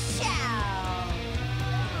Marshall.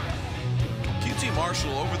 QT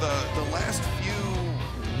Marshall, over the last few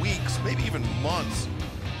weeks, maybe even months,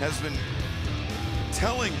 has been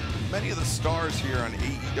telling many of the stars here on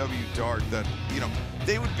AEW Dark that, you know,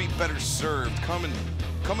 they would be better served coming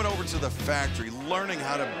over to the factory, learning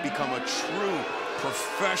how to become a true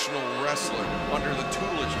professional wrestler under the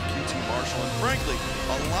tutelage of QT Marshall. And frankly,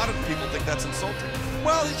 a lot of people think that's insulting.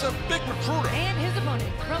 Well, he's a big recruiter. And his opponent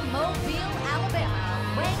from Mobile, Alabama,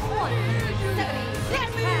 weighing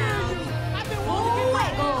 176 pounds, Fuego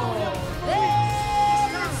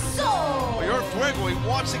del Sol. We heard Fuego. He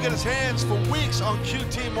wants to get his hands for weeks on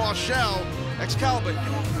QT Marshall. Excalibur, you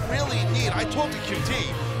really need, I talked to QT,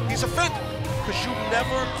 he's offended because you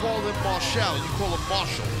never call him Marshall, you call him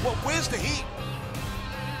Marshall. Well, where's the heat?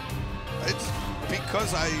 It's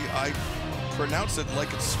because I pronounce it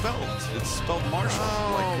like it's spelled. It's spelled Marshall.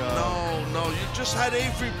 No, you just had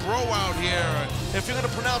Avery Bro out here. If you're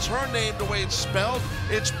gonna pronounce her name the way it's spelled,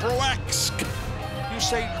 it's Broex. You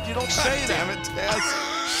don't say that. Damn it, Taz.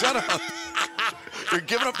 Shut up. You're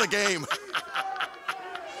giving up the game.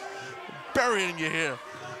 Burying you here.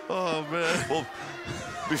 Oh, man. Well,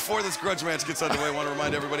 before this grudge match gets underway, I want to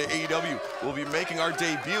remind everybody AEW will be making our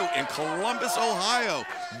debut in Columbus, Ohio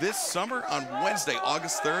this summer on Wednesday,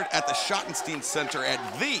 August 3rd at the Schottenstein Center at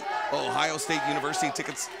the Ohio State University.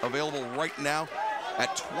 Tickets available right now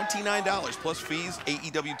at $29 plus fees,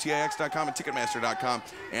 AEWTIX.com and Ticketmaster.com.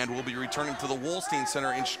 And we'll be returning to the Wolstein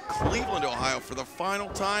Center in Cleveland, Ohio for the final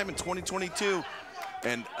time in 2022.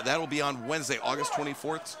 And that'll be on Wednesday, August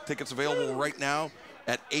 24th. Tickets available right now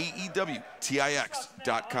at AEWTIX.com.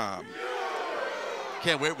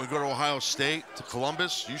 Can't wait. We go to Ohio State, to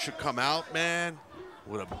Columbus. You should come out, man,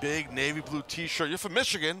 with a big navy blue T-shirt. You're from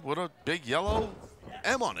Michigan with a big yellow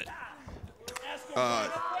M on it.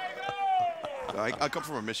 I come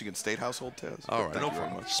from a Michigan State household, Taz. All right, no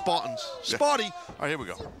problem. Spartans. Sparty. All right, here we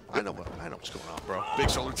go. I know what's going on, bro. Big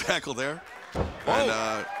shoulder tackle there.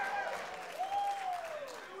 And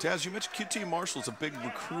Taz, you mentioned QT Marshall's a big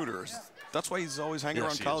recruiter. That's why he's always hanging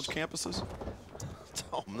around college campuses?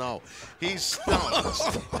 Oh, no. Listen,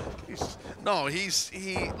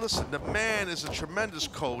 the man is a tremendous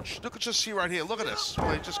coach. Look at, just see right here. Look at this.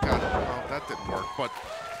 Well, he just got it. Oh, that didn't work. But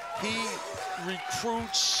he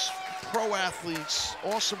recruits pro athletes,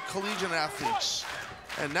 awesome collegiate athletes.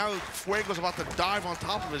 And now Fuego's about to dive on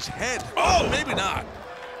top of his head. Oh, maybe not.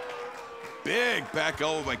 Big back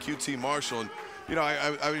elbow by QT Marshall. And, you know,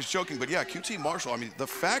 I was joking, but yeah, QT Marshall, I mean, the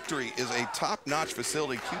factory is a top-notch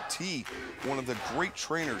facility. QT, one of the great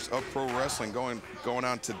trainers of pro wrestling going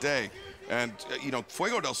on today. And, you know,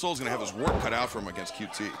 Fuego del Sol is going to have his work cut out for him against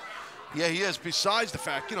QT. Yeah, he is. Besides the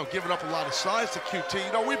fact, you know, giving up a lot of size to QT.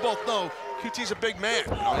 You know, we both know QT's a big man.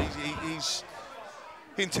 You know, he's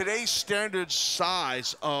in today's standard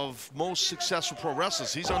size of most successful pro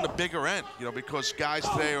wrestlers, he's on the bigger end, you know, because guys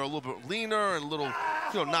today are a little bit leaner and a little,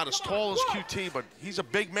 you know, not as tall as QT, but he's a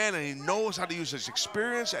big man and he knows how to use his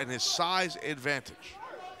experience and his size advantage.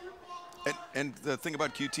 And the thing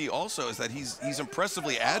about QT also is that he's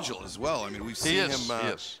impressively agile as well. I mean, we've seen him.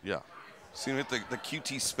 Seen him hit the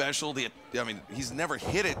QT special. I mean, he's never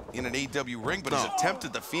hit it in an AEW ring, but he's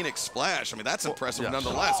attempted the Phoenix Splash. I mean, that's impressive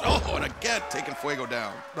nonetheless. Oh, and again, taking Fuego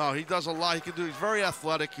down. No, he does a lot. He can do. He's very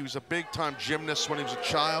athletic. He was a big-time gymnast when he was a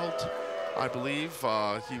child, I believe.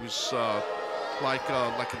 He was like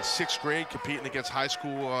in 6th grade, competing against high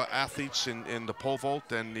school athletes in the pole vault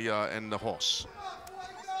and the horse.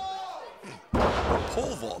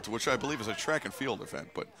 Pole vault, which I believe is a track and field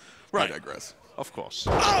event, but I digress. Of course.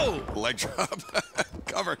 Oh! Leg drop.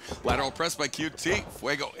 Cover. Lateral press by QT.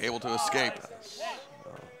 Fuego able to escape.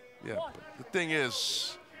 Yeah, but the thing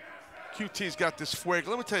is, QT's got this Fuego.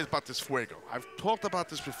 Let me tell you about this Fuego. I've talked about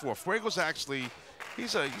this before. Fuego's actually,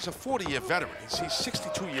 he's a 40-year veteran. He's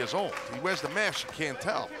 62 years old. He wears the mask. You can't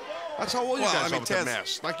tell. That's how old you guys are with the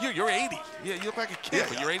mask. Like you're 80. Yeah, you look like a kid,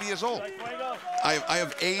 but you're 80 years old. I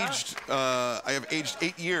have aged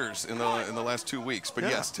 8 years in the last 2 weeks. But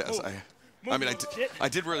yes, Tess, I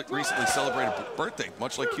did recently celebrate a birthday,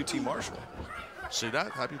 much like QT Marshall. See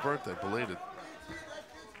that? Happy birthday, belated.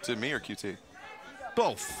 To me or QT?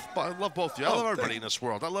 Both. I love both of you. I love everybody in this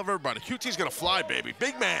world. I love everybody. QT's gonna fly, baby.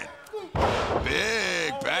 Big man.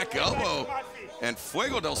 Big back elbow. And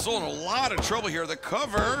Fuego del Sol in a lot of trouble here. The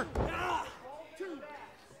cover.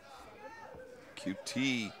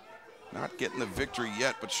 QT not getting the victory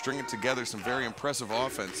yet, but stringing together some very impressive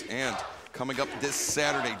offense. And coming up this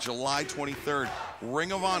Saturday, July 23rd,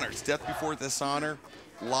 Ring of Honor's Death Before Dishonor,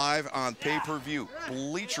 live on pay-per-view,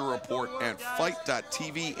 Bleacher Report, and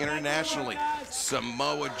Fight.tv internationally.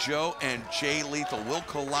 Samoa Joe and Jay Lethal will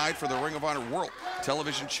collide for the Ring of Honor World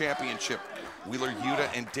Television Championship. Wheeler Yuta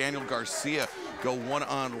and Daniel Garcia go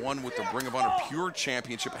one-on-one with the Ring of Honor Pure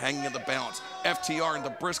Championship hanging in the balance. FTR and the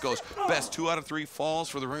Briscoes, best 2 out of 3 falls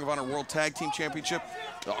for the Ring of Honor World Tag Team Championship.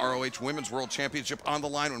 The ROH Women's World Championship on the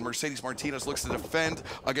line when Mercedes Martinez looks to defend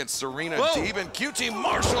against Serena Deeb and QT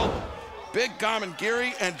Marshall. Big Gaman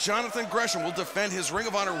Giri and Jonathan Gresham will defend his Ring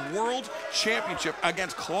of Honor World Championship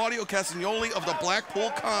against Claudio Castagnoli of the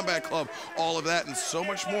Blackpool Combat Club. All of that and so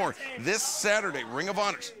much more this Saturday. Ring of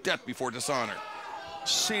Honor's Death Before Dishonor.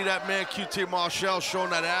 See that man, QT Marshall,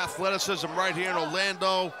 showing that athleticism right here in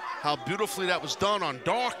Orlando. How beautifully that was done on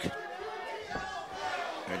Dark.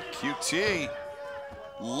 And QT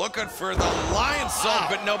looking for the Lion Song,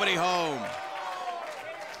 but nobody home.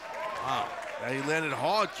 Wow. He landed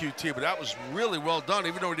hard, QT, but that was really well done,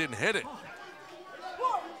 even though he didn't hit it.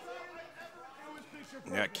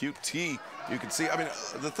 Yeah, QT, you can see, I mean,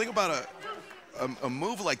 the thing about a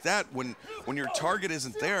move like that, when your target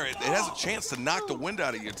isn't there, it has a chance to knock the wind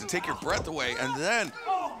out of you, to take your breath away, and then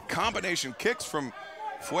combination kicks from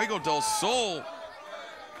Fuego del Sol.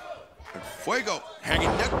 And Fuego, hanging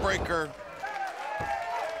neck breaker.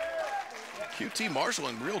 QT Marshall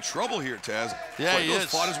in real trouble here, Taz. Yeah, Fuego's he is.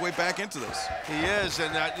 fought his way back into this. He is,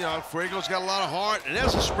 and you know, Fuego's got a lot of heart, and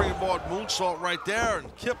there's a springboard moonsault right there,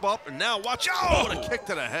 and kip up, and now watch out! What a kick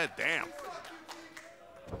to the head, damn.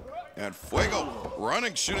 And Fuego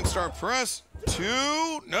running shooting star press. 2,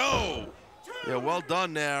 no. Yeah, well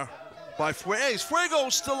done there by Fuego. Hey, is Fuego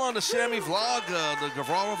still on the Sammy vlog, the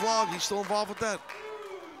Guevara vlog? He's still involved with that?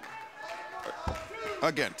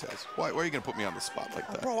 Again, Tez, why are you going to put me on the spot like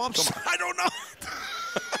that? Bro, I don't know.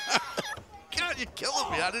 God, you're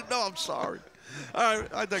killing me. I didn't know. I'm sorry. All right,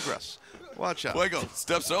 I digress. Watch out. Fuego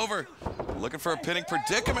steps over, looking for a pinning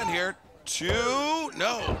predicament here. 2,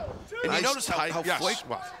 no. And you notice how yes. Fuego...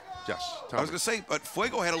 What? Yes. I was going to say, but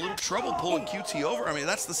Fuego had a little trouble pulling QT over. I mean,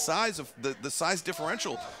 that's the size of the size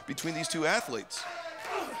differential between these two athletes.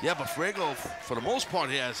 Yeah, but Fuego, for the most part,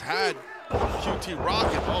 he has had QT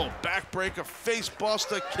rocking. Oh, backbreaker, face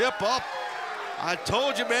buster, kip up. I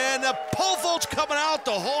told you, man, the pole vault's coming out,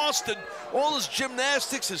 the horse, and all his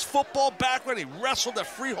gymnastics, his football background. He wrestled at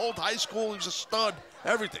Freehold High School. He was a stud,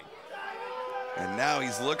 everything. And now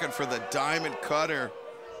he's looking for the diamond cutter.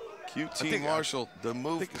 QT Marshall, the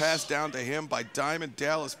move passed down to him by Diamond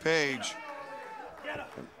Dallas Page.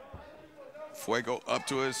 Fuego up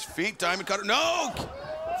to his feet, diamond cutter, no!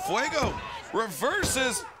 Fuego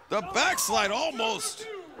reverses the backslide almost.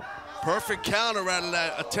 Perfect counter out of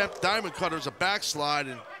that attempt. Diamond cutter is a backslide,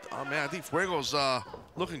 and oh man, I think Fuego's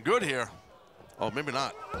looking good here. Oh, maybe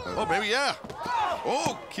not. Oh, maybe yeah.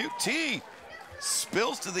 Oh, QT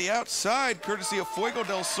spills to the outside, courtesy of Fuego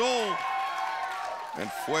del Sol. And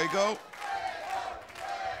Fuego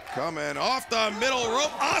coming off the middle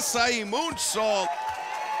rope, acai moonsault.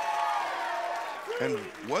 And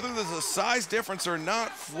whether there's a size difference or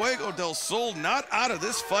not, Fuego del Sol not out of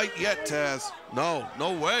this fight yet, Taz. No,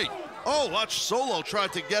 no way. Oh, watch Solo try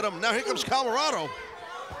to get him. Now here comes Colorado.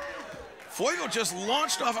 Fuego just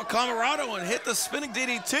launched off of Camarado and hit the spinning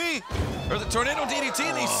DDT, or the tornado DDT,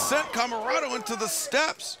 and he sent Camarado into the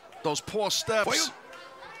steps. Those poor steps.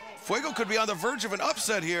 Fuego could be on the verge of an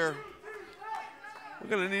upset here.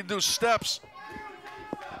 We're gonna need to do steps.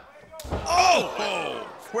 Oh!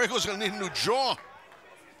 Fuego's gonna need a new jaw.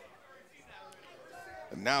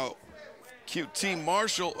 And now QT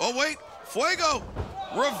Marshall, oh wait, Fuego,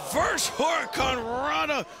 reverse Hurricane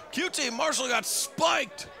Rana. QT Marshall got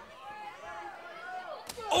spiked.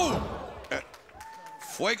 Oh!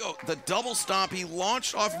 Fuego, the double stomp, he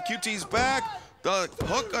launched off of QT's back. The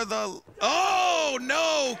hook of the, oh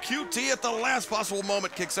no! QT at the last possible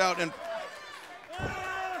moment kicks out, and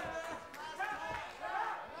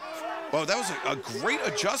well, that was a great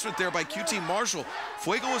adjustment there by QT Marshall.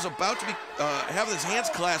 Fuego was about to be having his hands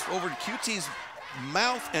clasped over QT's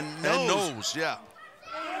mouth and nose. Yeah.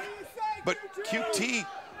 But QT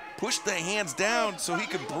pushed the hands down so he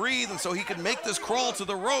could breathe and so he could make this crawl to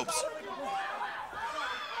the ropes.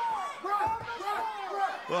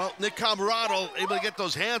 Well, Nick Camarado able to get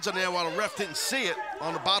those hands on there while the ref didn't see it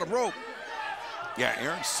on the bottom rope. Yeah,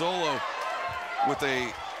 Aaron Solo with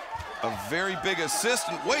a very big assist.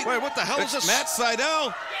 And wait, what the hell is it's this? Matt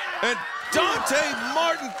Sydal and Dante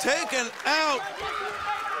Martin taken out.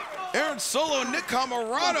 Aaron Solo and Nick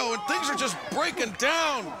Camarado, and things are just breaking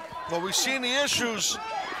down. Well, we've seen the issues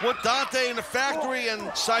with Dante in the factory and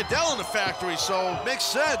Sydal in the factory, so it makes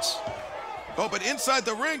sense. Oh, but inside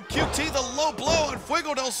the ring, QT the low blow on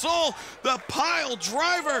Fuego del Sol, the pile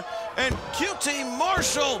driver, and QT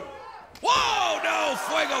Marshall. Whoa, no,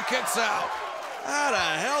 Fuego kicks out. How the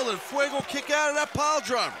hell did Fuego kick out of that pile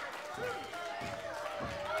driver?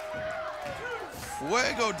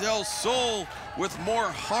 Fuego del Sol with more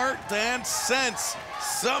heart than sense,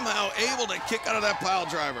 somehow able to kick out of that pile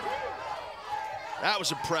driver. That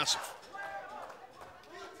was impressive.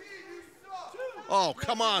 Oh,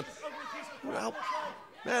 come on. Well,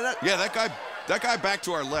 man, that guy back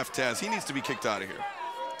to our left, Taz. He needs to be kicked out of here.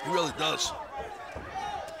 He really does.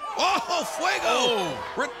 Oh,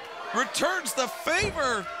 Fuego returns the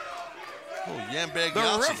favor. Oh, Yambag The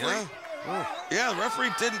Yahtzee, referee, huh? yeah, the referee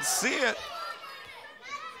didn't see it.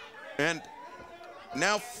 And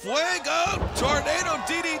now Fuego, tornado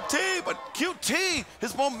DDT, but QT,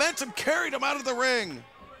 his momentum carried him out of the ring.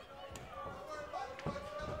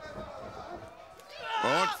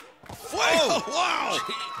 Oh, Fuego, wow.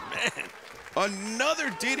 Gee, man. Another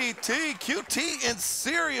DDT, QT in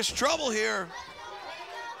serious trouble here.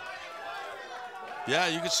 Yeah,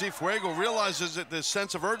 you can see Fuego realizes that the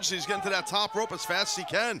sense of urgency is getting to that top rope as fast as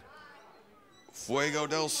he can. Fuego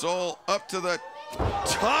del Sol up to the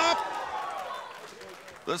top.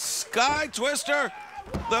 The Sky Twister,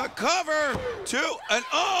 the cover, and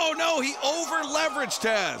oh no, he over-leveraged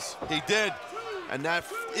Taz. He did, and that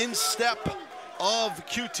instep of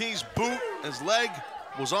QT's boot, his leg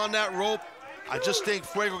was on that rope. I just think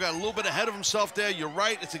Fuego got a little bit ahead of himself there. You're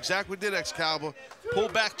right, it's exactly what did Excalibur.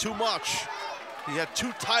 Pulled back too much. He had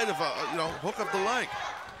too tight of a, hook up the leg.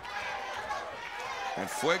 And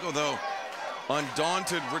Fuego, though,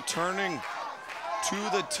 undaunted, returning to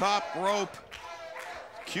the top rope.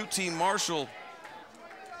 QT Marshall.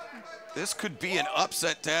 This could be an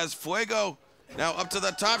upset, Taz. Fuego now up to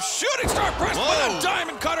the top. Shooting star press with a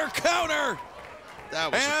diamond cutter counter.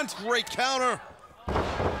 That was a great counter.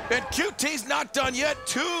 And QT's not done yet.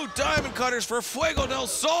 2 diamond cutters for Fuego del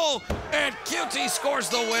Sol. And QT scores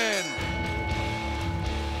the win.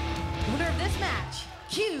 Winner of this match,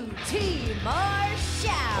 QT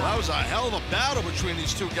Marshall. Well, that was a hell of a battle between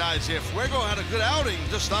these two guys here. Fuego had a good outing,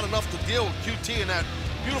 just not enough to deal with QT and that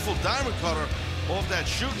beautiful diamond cutter off that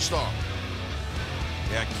shooting star.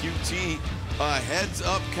 Yeah, QT, a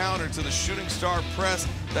heads-up counter to the shooting star press,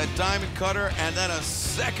 that diamond cutter, and then a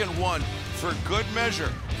second one for good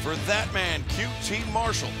measure for that man, QT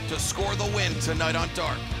Marshall, to score the win tonight on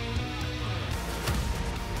Dark.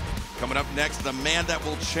 Coming up next, the man that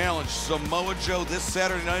will challenge Samoa Joe this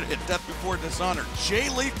Saturday night at Death Before Dishonor, Jay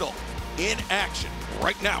Lethal, in action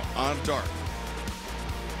right now on Dark.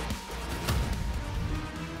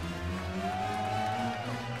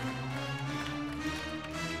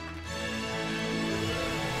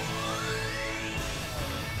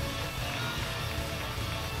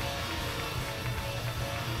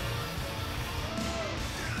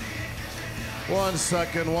 One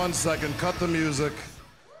second. Cut the music.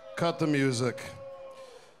 Cut the music.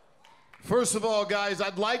 First of all, guys,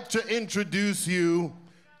 I'd like to introduce you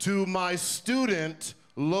to my student,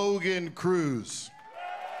 Logan Cruz.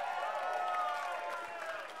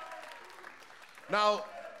 Now,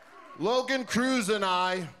 Logan Cruz and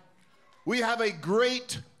I, we have a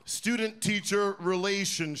great student-teacher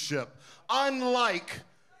relationship, unlike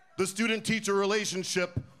the student-teacher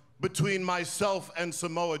relationship between myself and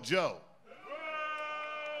Samoa Joe.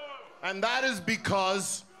 And that is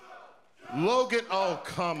because Logan, oh,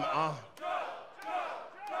 come on.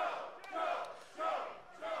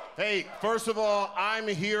 Hey, first of all, I'm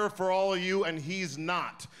here for all of you and he's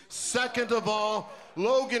not. Second of all,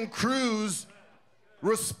 Logan Cruz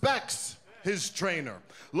respects his trainer.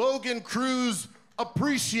 Logan Cruz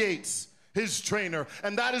appreciates his trainer,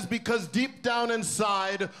 and that is because deep down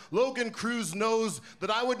inside, Logan Cruz knows that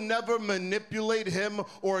I would never manipulate him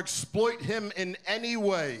or exploit him in any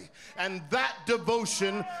way. And that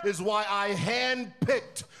devotion is why I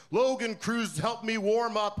handpicked Logan Cruz to help me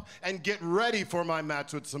warm up and get ready for my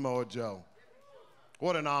match with Samoa Joe.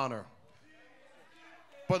 What an honor.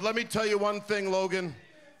 But let me tell you one thing, Logan.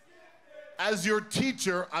 As your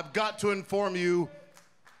teacher, I've got to inform you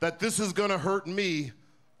that this is gonna hurt me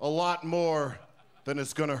a lot more than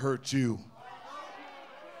it's gonna hurt you.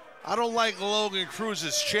 I don't like Logan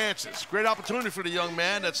Cruz's chances. Great opportunity for the young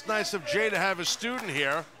man. That's nice of Jay to have his student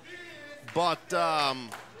here. But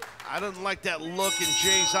I didn't like that look in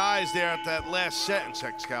Jay's eyes there at that last sentence,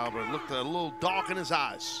 Excalibur. It looked a little dark in his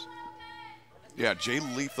eyes. Yeah, Jay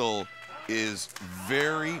Lethal is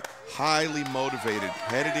very highly motivated,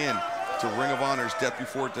 headed in to Ring of Honor's Death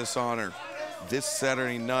Before Dishonor this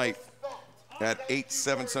Saturday night at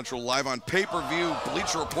 8/7 Central, live on pay-per-view,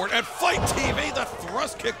 Bleacher Report, and Fight TV. The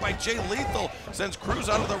thrust kick by Jay Lethal sends Cruz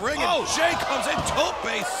out of the ring, and Jay comes in, tope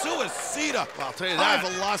suicida. I'll tell you that. High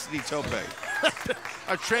velocity tope.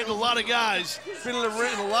 I've trained a lot of guys, been in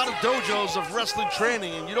a lot of dojos of wrestling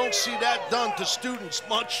training, and you don't see that done to students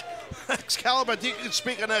much. Excalibur, I think you can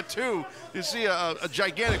speak on that too. You see a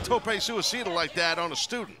gigantic tope suicida like that on a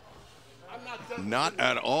student. Not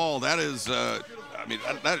at all. That is, I mean,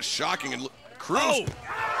 that is shocking. And Cruz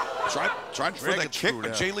tried for the kick,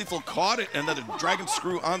 but Jay Lethal caught it, and then a dragon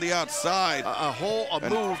screw on the outside. A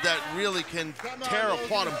move that really can tear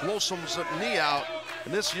apart and blow someone's knee out.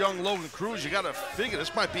 And this young Logan Cruz, you got to figure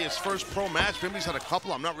this might be his first pro match. Maybe he's had a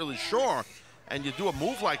couple, I'm not really sure. And you do a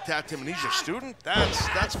move like that to him, and he's your student?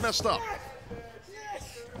 That's messed up.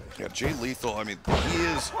 Yeah, Jay Lethal, I mean, he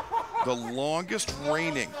is the longest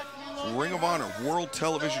reigning Ring of Honor World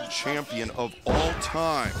Television Champion of all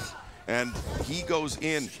time. And he goes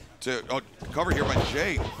in to cover here by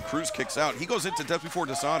Jay. Cruz kicks out. He goes into Death Before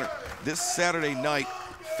Dishonor this Saturday night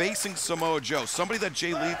facing Samoa Joe, somebody that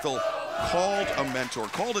Jay Lethal called a mentor,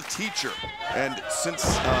 called a teacher, and since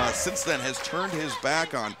then has turned his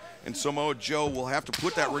back on. And Samoa Joe will have to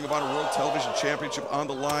put that Ring of Honor World Television Championship on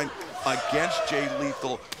the line against Jay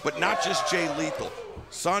Lethal, but not just Jay Lethal.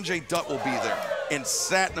 Sanjay Dutt will be there, and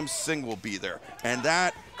Satnam Singh will be there, and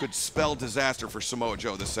that could spell disaster for Samoa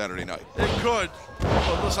Joe this Saturday night. It could.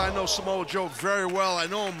 But listen, I know Samoa Joe very well. I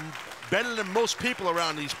know him better than most people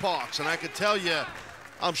around these parks, and I can tell you,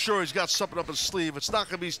 I'm sure he's got something up his sleeve. It's not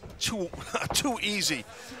going to be too easy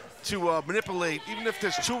to manipulate, even if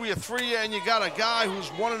there's 2 or 3 and you got a guy who's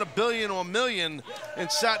 1 in a billion or a million in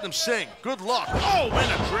Satnam Singh. Good luck. Oh,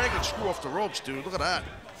 man, a dragon screw off the ropes, dude. Look at that.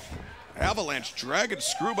 Avalanche dragon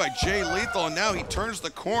screw by Jay Lethal, and now he turns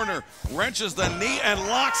the corner, wrenches the knee, and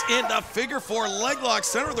locks in the figure 4 leg lock,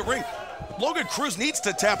 center of the ring. Logan Cruz needs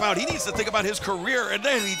to tap out. He needs to think about his career, and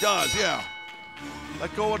then he does, yeah.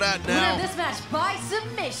 Let go of that now. Winner of this match by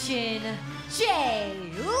submission, Jay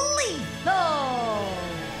Lethal.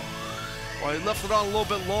 Well, he left it on a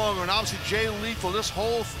little bit longer, and obviously Jay Lethal, this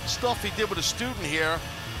whole stuff he did with a student here,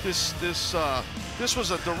 this was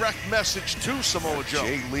a direct message to Samoa Joe.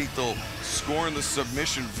 Jay Lethal scoring the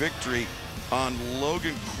submission victory on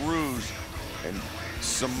Logan Cruz, and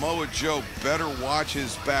Samoa Joe better watch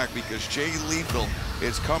his back because Jay Lethal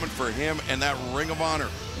is coming for him and that Ring of Honor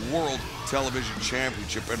World Television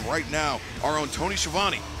Championship. And right now, our own Tony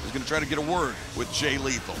Schiavone is going to try to get a word with Jay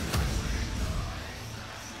Lethal.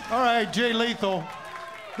 All right, Jay Lethal,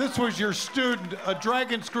 this was your student, a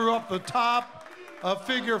dragon screw up the top, a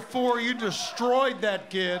figure 4. You destroyed that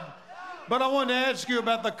kid. But I want to ask you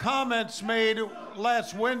about the comments made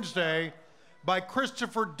last Wednesday by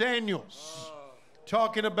Christopher Daniels,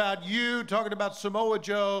 talking about you, talking about Samoa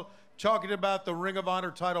Joe, talking about the Ring of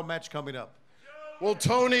Honor title match coming up. Well,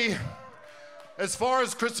 Tony, as far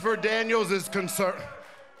as Christopher Daniels is concerned,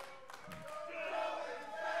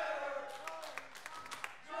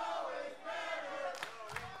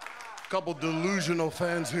 couple delusional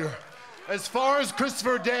fans here. As far as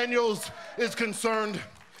Christopher Daniels is concerned,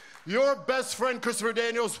 your best friend, Christopher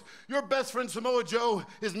Daniels, your best friend, Samoa Joe,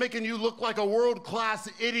 is making you look like a world-class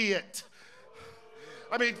idiot.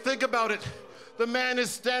 I mean, think about it. The man is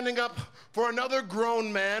standing up for another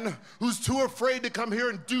grown man who's too afraid to come here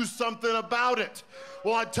and do something about it.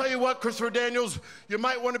 Well, I tell you what, Christopher Daniels, you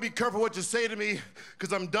might want to be careful what you say to me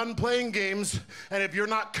because I'm done playing games, and if you're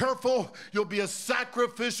not careful, you'll be a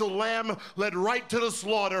sacrificial lamb led right to the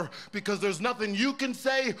slaughter because there's nothing you can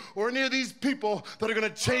say or any of these people that are going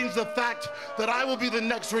to change the fact that I will be the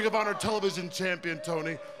next Ring of Honor television champion,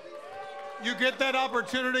 Tony. You get that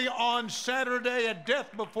opportunity on Saturday at Death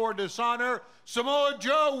Before Dishonor. Samoa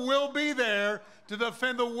Joe will be there to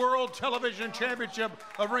defend the World Television Championship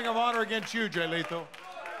of Ring of Honor against you, Jay Lethal.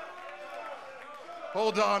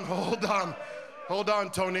 Hold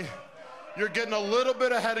on, Tony. You're getting a little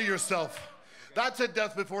bit ahead of yourself. That's at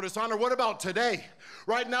Death Before Dishonor. What about today?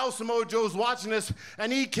 Right now, Samoa Joe's watching this,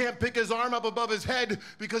 and he can't pick his arm up above his head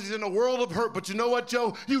because he's in a world of hurt. But you know what,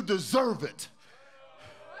 Joe? You deserve it.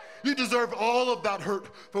 You deserve all of that hurt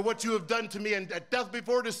for what you have done to me. And at Death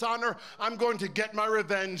Before Dishonor, I'm going to get my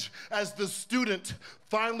revenge as the student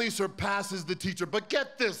finally surpasses the teacher. But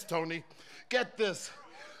get this, Tony. Get this.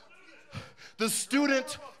 The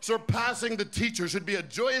student surpassing the teacher should be a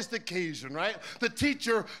joyous occasion, right? The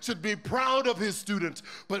teacher should be proud of his students.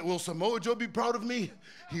 But will Samoa Joe be proud of me?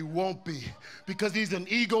 He won't be, because he's an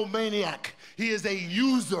egomaniac. He is a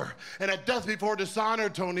user. And at Death Before Dishonor,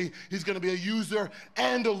 Tony, he's going to be a user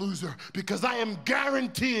and a loser, because I am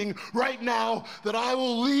guaranteeing right now that I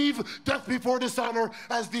will leave Death Before Dishonor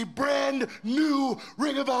as the brand new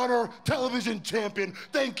Ring of Honor television champion.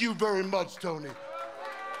 Thank you very much, Tony.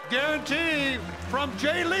 Guarantee from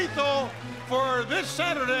Jay Lethal for this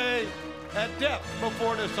Saturday at Death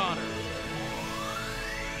Before Dishonor.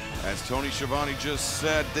 As Tony Schiavone just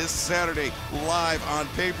said, this Saturday, live on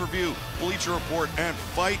pay-per-view, Bleacher Report and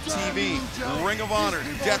Fight TV, Ring of Honor,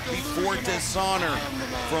 Death Before Dishonor.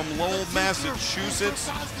 From Lowell,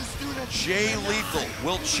 Massachusetts, Jay Lethal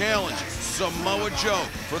will challenge Samoa Joe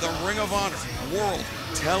for the Ring of Honor World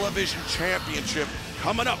Television Championship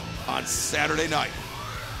coming up on Saturday night.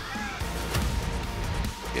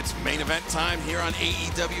 It's main event time here on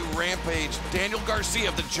AEW Rampage. Daniel Garcia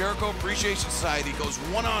of the Jericho Appreciation Society goes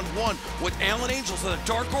one-on-one with Alan Angels of the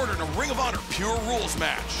Dark Order in a Ring of Honor Pure Rules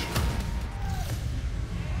match.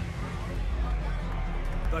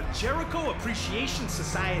 The Jericho Appreciation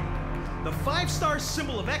Society, the 5-star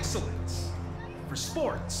symbol of excellence for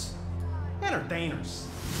sports entertainers.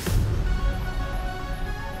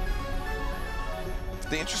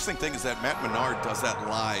 The interesting thing is that Matt Menard does that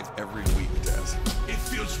live every week, Des.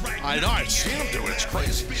 I know, I've seen him do it. It's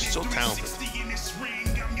crazy. He's so talented.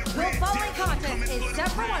 The following contest is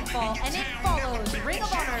set for one fall, and it follows Ring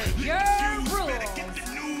of Honor Pure Rules.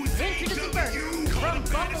 Introducing first, from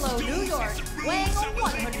Buffalo, New York, weighing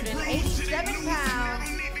 187 pounds,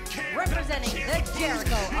 representing the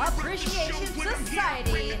Jericho Appreciation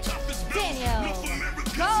Society, Daniel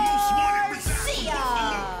Garcia.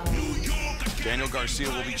 Daniel Garcia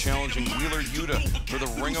will be challenging Wheeler Yuta for the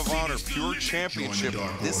Ring of Honor Pure Championship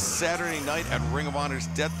this Saturday night at Ring of Honor's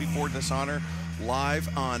Death Before Dishonor, live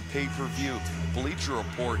on pay-per-view, Bleacher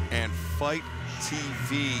Report, and Fight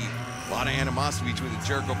TV. A lot of animosity between the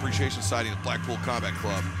Jericho Appreciation Society and the Blackpool Combat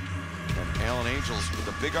Club. And Alan Angels with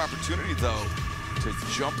a big opportunity, though, to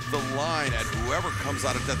jump the line at whoever comes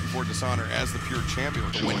out of Death Before Dishonor as the Pure Champion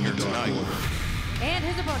with the win here tonight. And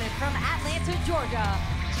his opponent from Atlanta, Georgia,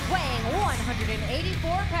 weighing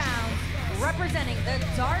 184 pounds, representing the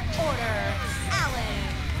Dark Order,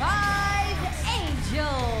 Alan 5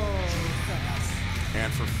 Angels.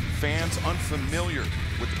 And for fans unfamiliar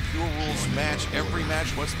with the Pure Rules match, every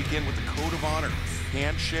match must begin with the Code of Honor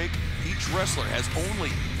handshake. Each wrestler has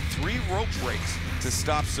only 3 rope breaks to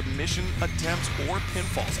stop submission attempts or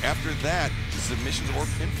pinfalls. After that, submissions or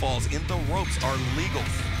pinfalls in the ropes are legal.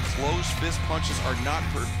 Closed fist punches are not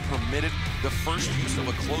permitted. The first use of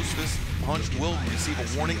a closed fist punch will receive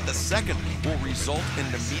a warning. The second will result in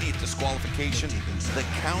an immediate disqualification. The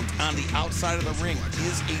count on the outside of the ring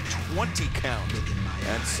is a 20 count.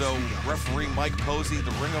 And so referee Mike Posey,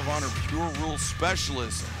 the Ring of Honor Pure Rules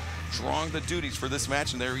specialist, drawing the duties for this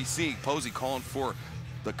match. And there you see Posey calling for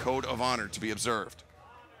the Code of Honor to be observed.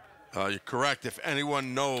 You're correct. If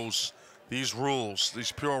anyone knows these rules,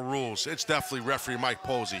 these Pure Rules, it's definitely referee Mike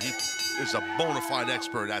Posey. He is a bona fide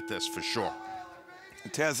expert at this for sure.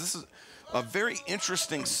 And Taz, this is a very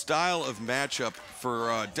interesting style of matchup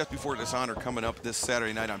for Death Before Dishonor coming up this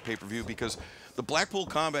Saturday night on pay-per-view, because the Blackpool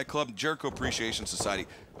Combat Club, Jericho Appreciation Society,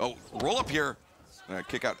 roll up here,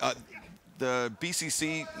 kick out. The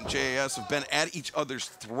BCC and JAS have been at each other's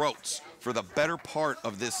throats for the better part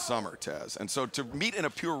of this summer, Taz. And so to meet in a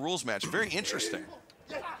Pure Rules match, very interesting.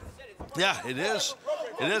 Yeah, it is.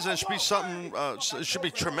 It is, and it should be something, it should be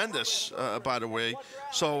tremendous, by the way.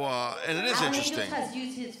 So, and it is interesting. Alan has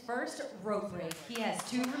used his first rope break. He has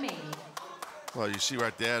 2 remaining. Well, you see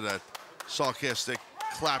right there that sarcastic,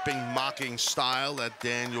 clapping, mocking style that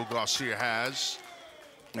Daniel Garcia has.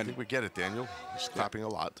 I think we get it, Daniel. He's clapping a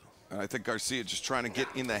lot. And I think Garcia just trying to get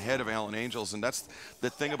in the head of Alan Angels, and that's the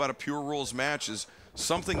thing about a Pure Rules match, is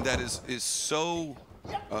something that is so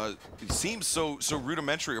it seems so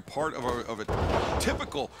rudimentary, a part of a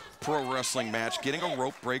typical pro wrestling match. Getting a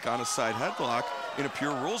rope break on a side headlock in a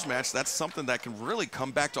Pure Rules match, that's something that can really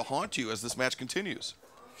come back to haunt you as this match continues.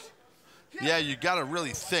 Yeah, you got to really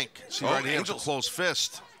think. See right here, Angels, closed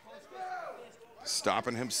fist.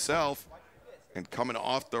 Stopping himself and coming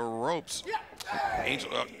off the ropes. Angel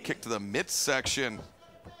kick to the midsection.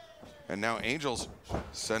 And now Angels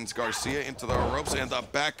sends Garcia into the ropes, and the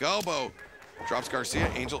back elbow drops Garcia.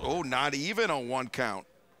 Angel, not even a 1 count.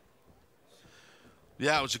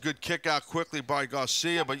 Yeah, it was a good kick out quickly by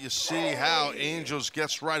Garcia, but you see how Angels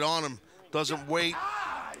gets right on him, doesn't wait.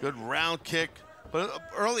 Good round kick. But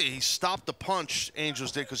earlier he stopped the punch,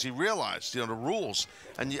 Angels did, because he realized, the rules.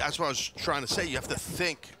 And that's what I was trying to say. You have to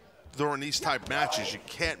think during these type matches. You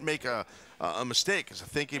can't make a mistake. It's a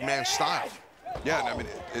thinking man's style. Yeah, I mean,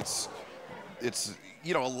 it's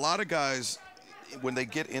a lot of guys, when they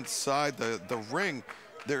get inside the ring,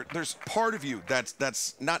 there's part of you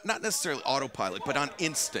that's not necessarily autopilot, but on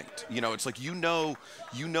instinct. It's like you know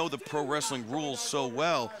the pro wrestling rules so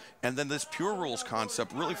well, and then this Pure Rules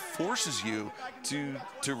concept really forces you to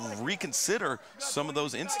reconsider some of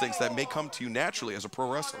those instincts that may come to you naturally as a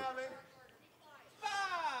pro wrestler.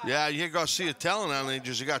 Yeah, you hear Garcia telling Alan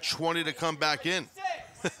Angels, you got 20 to come back in.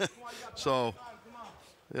 So,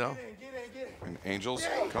 you know. And Angels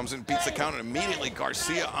comes in, beats the count, and immediately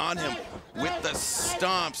Garcia on him with the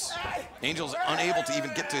stomps. Angels unable to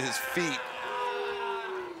even get to his feet.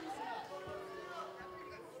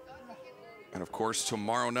 And of course,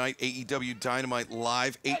 tomorrow night, AEW Dynamite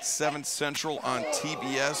live, 8/7 Central on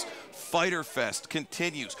TBS. Fighter Fest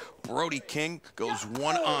continues. Brody King goes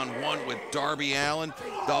one-on-one with Darby Allin.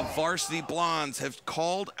 The Varsity Blondes have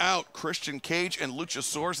called out Christian Cage and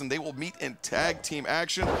Luchasaurus, and they will meet in tag team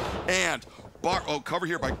action. And cover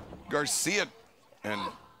here by Garcia and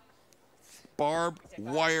barbed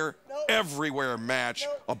wire everywhere match.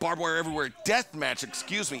 A barbed wire everywhere death match,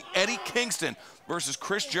 excuse me. Eddie Kingston versus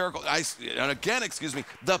Chris Jericho. And again, excuse me,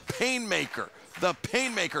 the Painmaker. The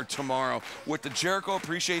Painmaker tomorrow with the Jericho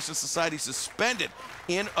Appreciation Society suspended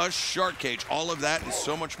in a shark cage. All of that and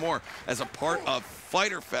so much more as a part of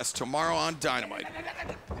Fighter Fest tomorrow on Dynamite.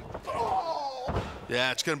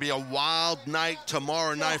 Yeah, it's going to be a wild night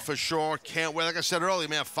tomorrow night for sure. Can't wait. Like I said earlier,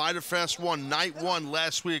 man, Fighter Fest night one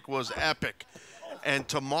last week was epic. And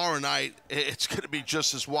tomorrow night, it's going to be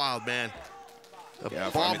just as wild, man.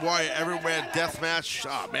 Barbed wire everywhere, death match.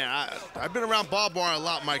 Oh, man, I've been around barbed wire a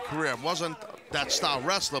lot in my career. Wasn't that style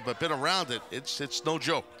wrestler, but been around it. It's no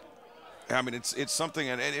joke. I mean, it's something,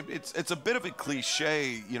 and it's a bit of a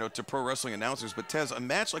cliche, you know, to pro wrestling announcers. But Tez, a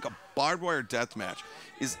match like a barbed wire death match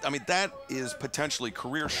that is potentially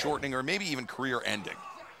career shortening or maybe even career ending.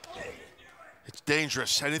 It's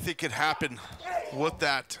dangerous. Anything could happen with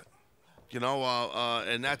that. You know,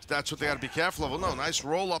 and that's what they got to be careful of. No, nice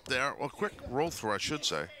roll up there. Well, quick roll through, I should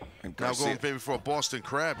say. And now going maybe for a Boston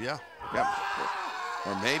Crab, yeah. Yep.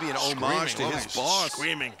 Or maybe an homage to his boss,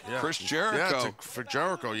 screaming. Yeah. Chris Jericho. Yeah, for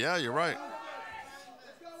Jericho, yeah, you're right.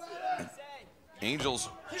 Angels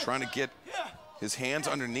trying to get his hands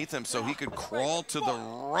underneath him so he could crawl to the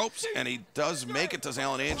ropes, and he does make it to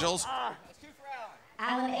Alan Angels.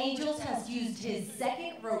 Alan Angels has used his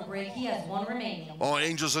second rope break. He has one remaining. Oh,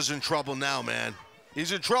 Angels is in trouble now, man.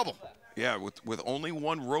 He's in trouble. Yeah, with only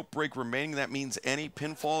one rope break remaining, that means any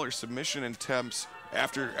pinfall or submission attempts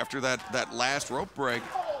after that last rope break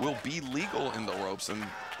will be legal in the ropes. And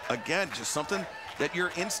again, just something that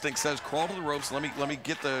your instinct says, crawl to the ropes. Let me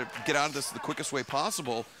get out of this the quickest way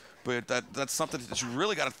possible. But that's something that you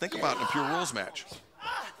really got to think about in a pure rules match.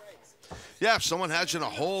 Yeah, if someone has you in a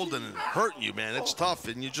hold and hurting you, man, it's tough.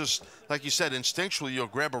 And you just, like you said, instinctually you'll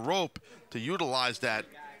grab a rope to utilize that,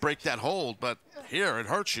 break that hold. But here, it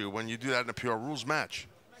hurts you when you do that in a pure rules match.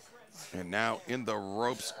 And now in the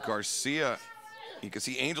ropes, Garcia. You can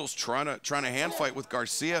see Angels trying to hand fight with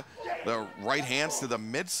Garcia. The right hands to the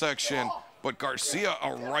midsection, but Garcia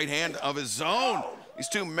a right hand of his own. These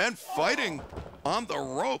two men fighting on the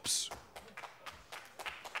ropes.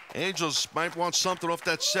 Angels might want something off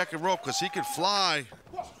that second rope because he could fly.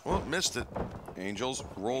 Well, missed it. Angels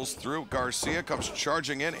rolls through. Garcia comes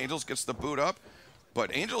charging in. Angels gets the boot up,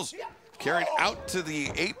 but Angels carried out to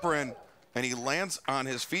the apron, and he lands on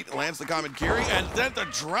his feet, lands the Kamigiri, and then the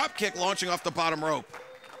drop kick launching off the bottom rope.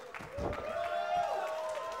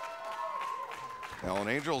 Alan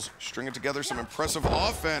Angels stringing together some impressive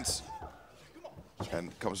offense.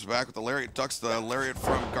 And comes back with the lariat, ducks the lariat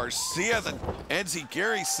from Garcia. The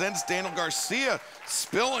Enziguri sends Daniel Garcia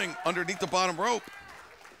spilling underneath the bottom rope.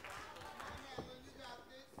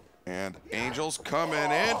 And Angels coming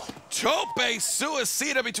in. Tope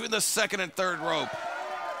Suicida between the second and third rope.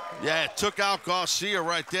 Yeah, it took out Garcia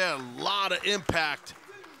right there. A lot of impact.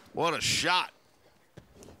 What a shot.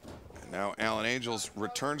 And now Alan Angels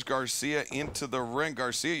returns Garcia into the ring.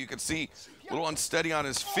 Garcia, you can see a little unsteady on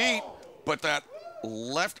his feet, but that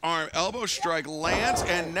left arm elbow strike lands,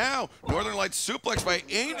 and now Northern Lights suplex by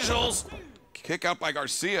Angels. Kick out by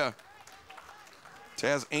Garcia.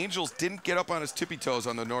 Taz, Angels didn't get up on his tippy toes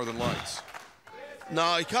on the Northern Lights.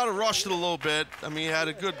 No, he kind of rushed it a little bit. I mean, he had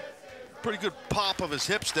a pretty good pop of his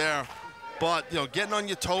hips there. But, you know, getting on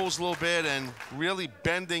your toes a little bit and really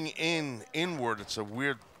bending inward, it's a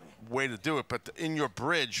weird way to do it. But in your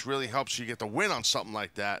bridge really helps you get the win on something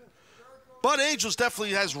like that. But Angels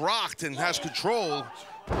definitely has rocked and has control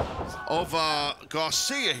of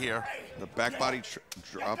Garcia here. The back body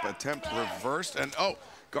drop attempt reversed. And,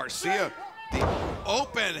 Garcia, the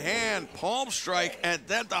open hand palm strike, and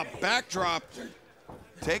then the backdrop.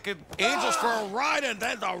 Taking Angels for a ride, and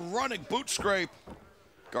then the running boot scrape.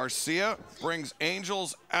 Garcia brings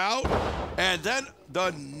Angels out, and then the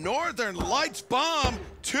Northern Lights bomb,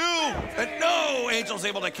 and no, Angels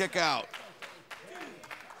able to kick out.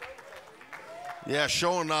 Yeah,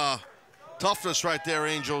 showing toughness right there,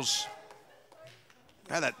 Angels.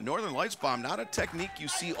 Yeah, that Northern Lights bomb, not a technique you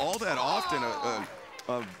see all that often.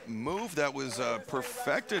 a move that was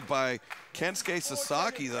perfected by Kensuke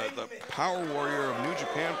Sasaki, the power warrior of New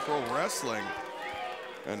Japan Pro Wrestling.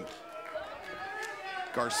 And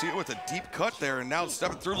Garcia with a deep cut there, and now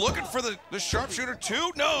stepping through, looking for the sharpshooter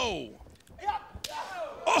too. No!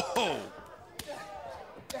 Oh!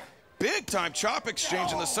 Big time chop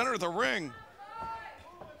exchange in the center of the ring.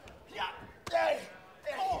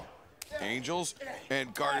 Angels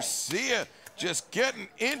and Garcia just getting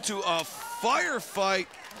into a firefight.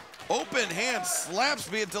 Open hand slaps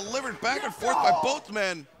being delivered back and forth by both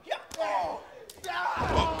men.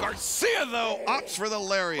 Oh, Garcia, though, opts for the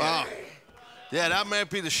lariat. Wow. Yeah, that might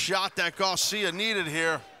be the shot that Garcia needed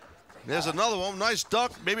here. There's another one. Nice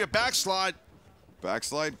duck, maybe a backslide.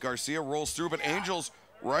 Backslide, Garcia rolls through, but Angels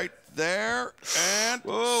right there, and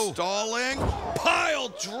stalling. Pile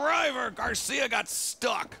driver, Garcia got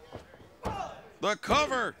stuck. The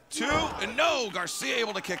cover, 2, and no, Garcia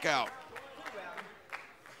able to kick out.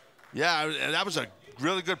 Yeah, that was a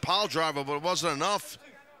really good pile driver, but it wasn't enough.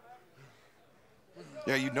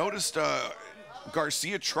 Yeah, you noticed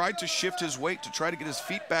Garcia tried to shift his weight to try to get his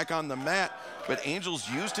feet back on the mat, but Angels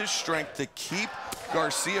used his strength to keep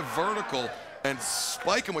Garcia vertical and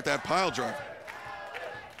spike him with that pile driver.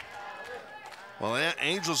 Well,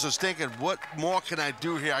 Angels is thinking, what more can I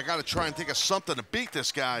do here? I got to try and think of something to beat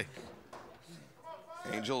this guy.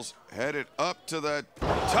 Angels headed up to the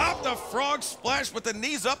top, the frog splash with the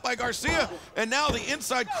knees up by Garcia, and now the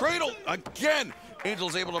inside cradle again.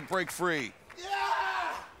 Angels able to break free.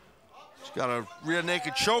 He's got a rear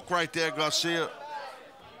naked choke right there, Garcia.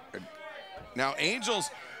 Now Angels,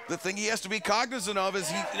 the thing he has to be cognizant of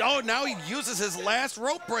is now he uses his last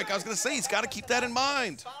rope break. I was going to say, he's got to keep that in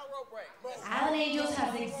mind. Alan Angels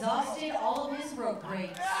has exhausted all of his rope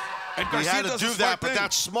breaks. And he Garcia had to do that, but thing.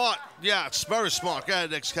 that's smart. Yeah, it's very smart. Go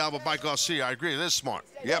ahead, Excalibur by Garcia. I agree, it is smart.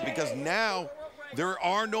 Yeah, because now there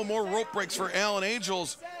are no more rope breaks for Alan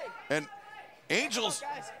Angels. And Angels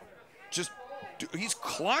just, he's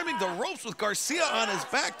climbing the ropes with Garcia on his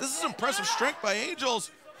back. This is impressive strength by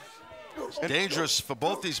Angels. It's dangerous for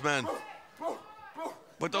both these men.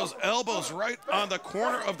 But those elbows right on the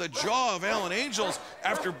corner of the jaw of Alan Angels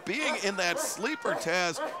after being in that sleeper,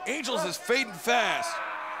 Taz. Angels is fading fast.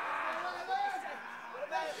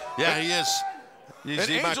 Yeah, he is.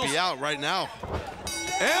 He might be out right now.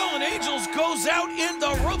 Alan Angels goes out in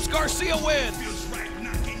the ropes. Garcia wins.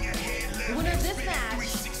 The winner of this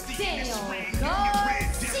match, Daniel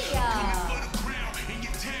Garcia.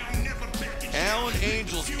 Alan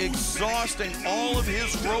Angels exhausting all of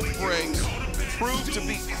his rope breaks proved to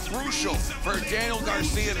be crucial for Daniel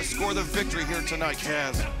Garcia to score the victory here tonight,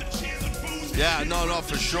 Taz. Yeah, no,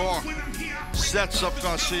 for sure. Sets up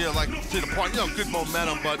Garcia like to the point, good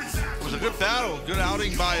momentum, but it was a good battle, good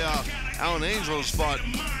outing by Alan Angels, but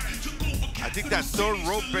I think that third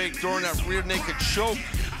rope break during that rear naked choke,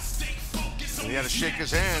 he had to shake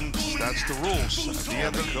his hand. That's the rules at the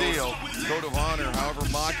end of the deal. Code of honor, however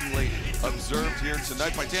mockingly observed here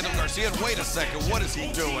tonight by Daniel Garcia. And wait a second, what is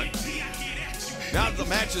he doing? Now that the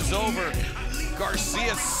match is over,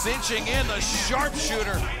 Garcia cinching in the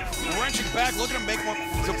sharpshooter, wrenching back, looking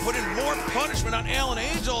to put in more punishment on Alan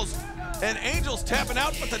Angels. And Angels tapping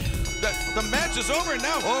out, but the match is over. And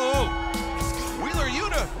now, Wheeler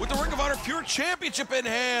Yuta with the Ring of Honor Pure Championship in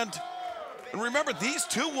hand. And remember, these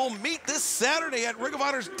two will meet this Saturday at Ring of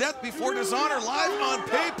Honor's Death Before Dishonor live on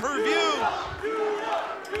pay-per-view.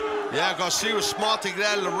 Yeah, Garcia was smart to get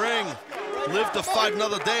out of the ring. Live to fight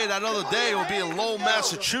another day. That other day will be in Lowell,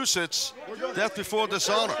 Massachusetts. Death Before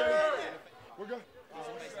Dishonor.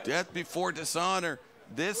 Death Before Dishonor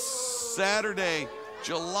this Saturday,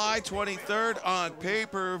 July 23rd on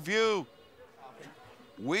pay-per-view.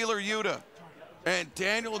 Wheeler Yuta and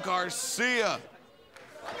Daniel Garcia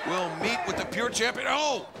will meet with the Pure Champion.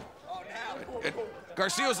 And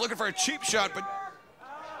Garcia was looking for a cheap shot, but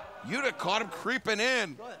Yuta caught him creeping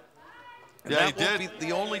in. And yeah, that won't be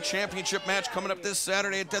the only championship match coming up this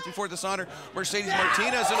Saturday at Death Before Dishonor. Mercedes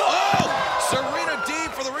Martinez and Serena Deeb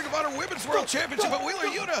for the Ring of Honor Women's World Championship. But Wheeler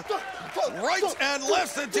Yuta right and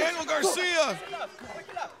left to Daniel Garcia.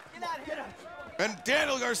 And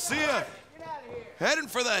Daniel Garcia heading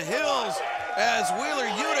for the hills as Wheeler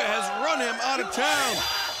Yuta has run him out of town.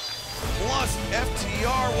 Plus,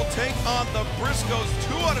 FTR will take on the Briscoes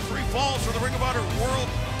 2 out of 3 falls for the Ring of Honor World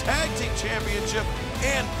Tag Team Championship.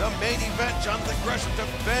 And the main event, Jonathan Gresham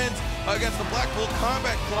defends against the Blackpool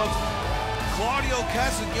Combat Club's Claudio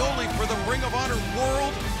Castagnoli for the Ring of Honor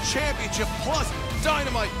World Championship. Plus,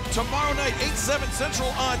 Dynamite tomorrow night, 8/7 Central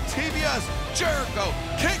on TBS. Jericho,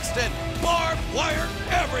 Kingston, barbed wire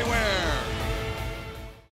everywhere.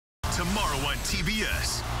 Tomorrow on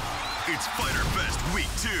TBS, It's Fighter Fest Week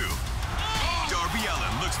 2. Darby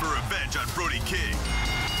Allin looks for revenge on Brody King.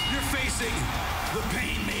 You're facing the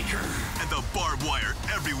Painmaker. And the barbed wire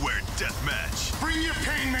everywhere death match. Bring your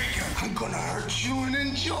Painmaker. I'm gonna hurt you and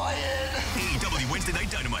enjoy it. AEW Wednesday Night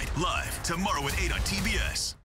Dynamite, live tomorrow at 8 on TBS.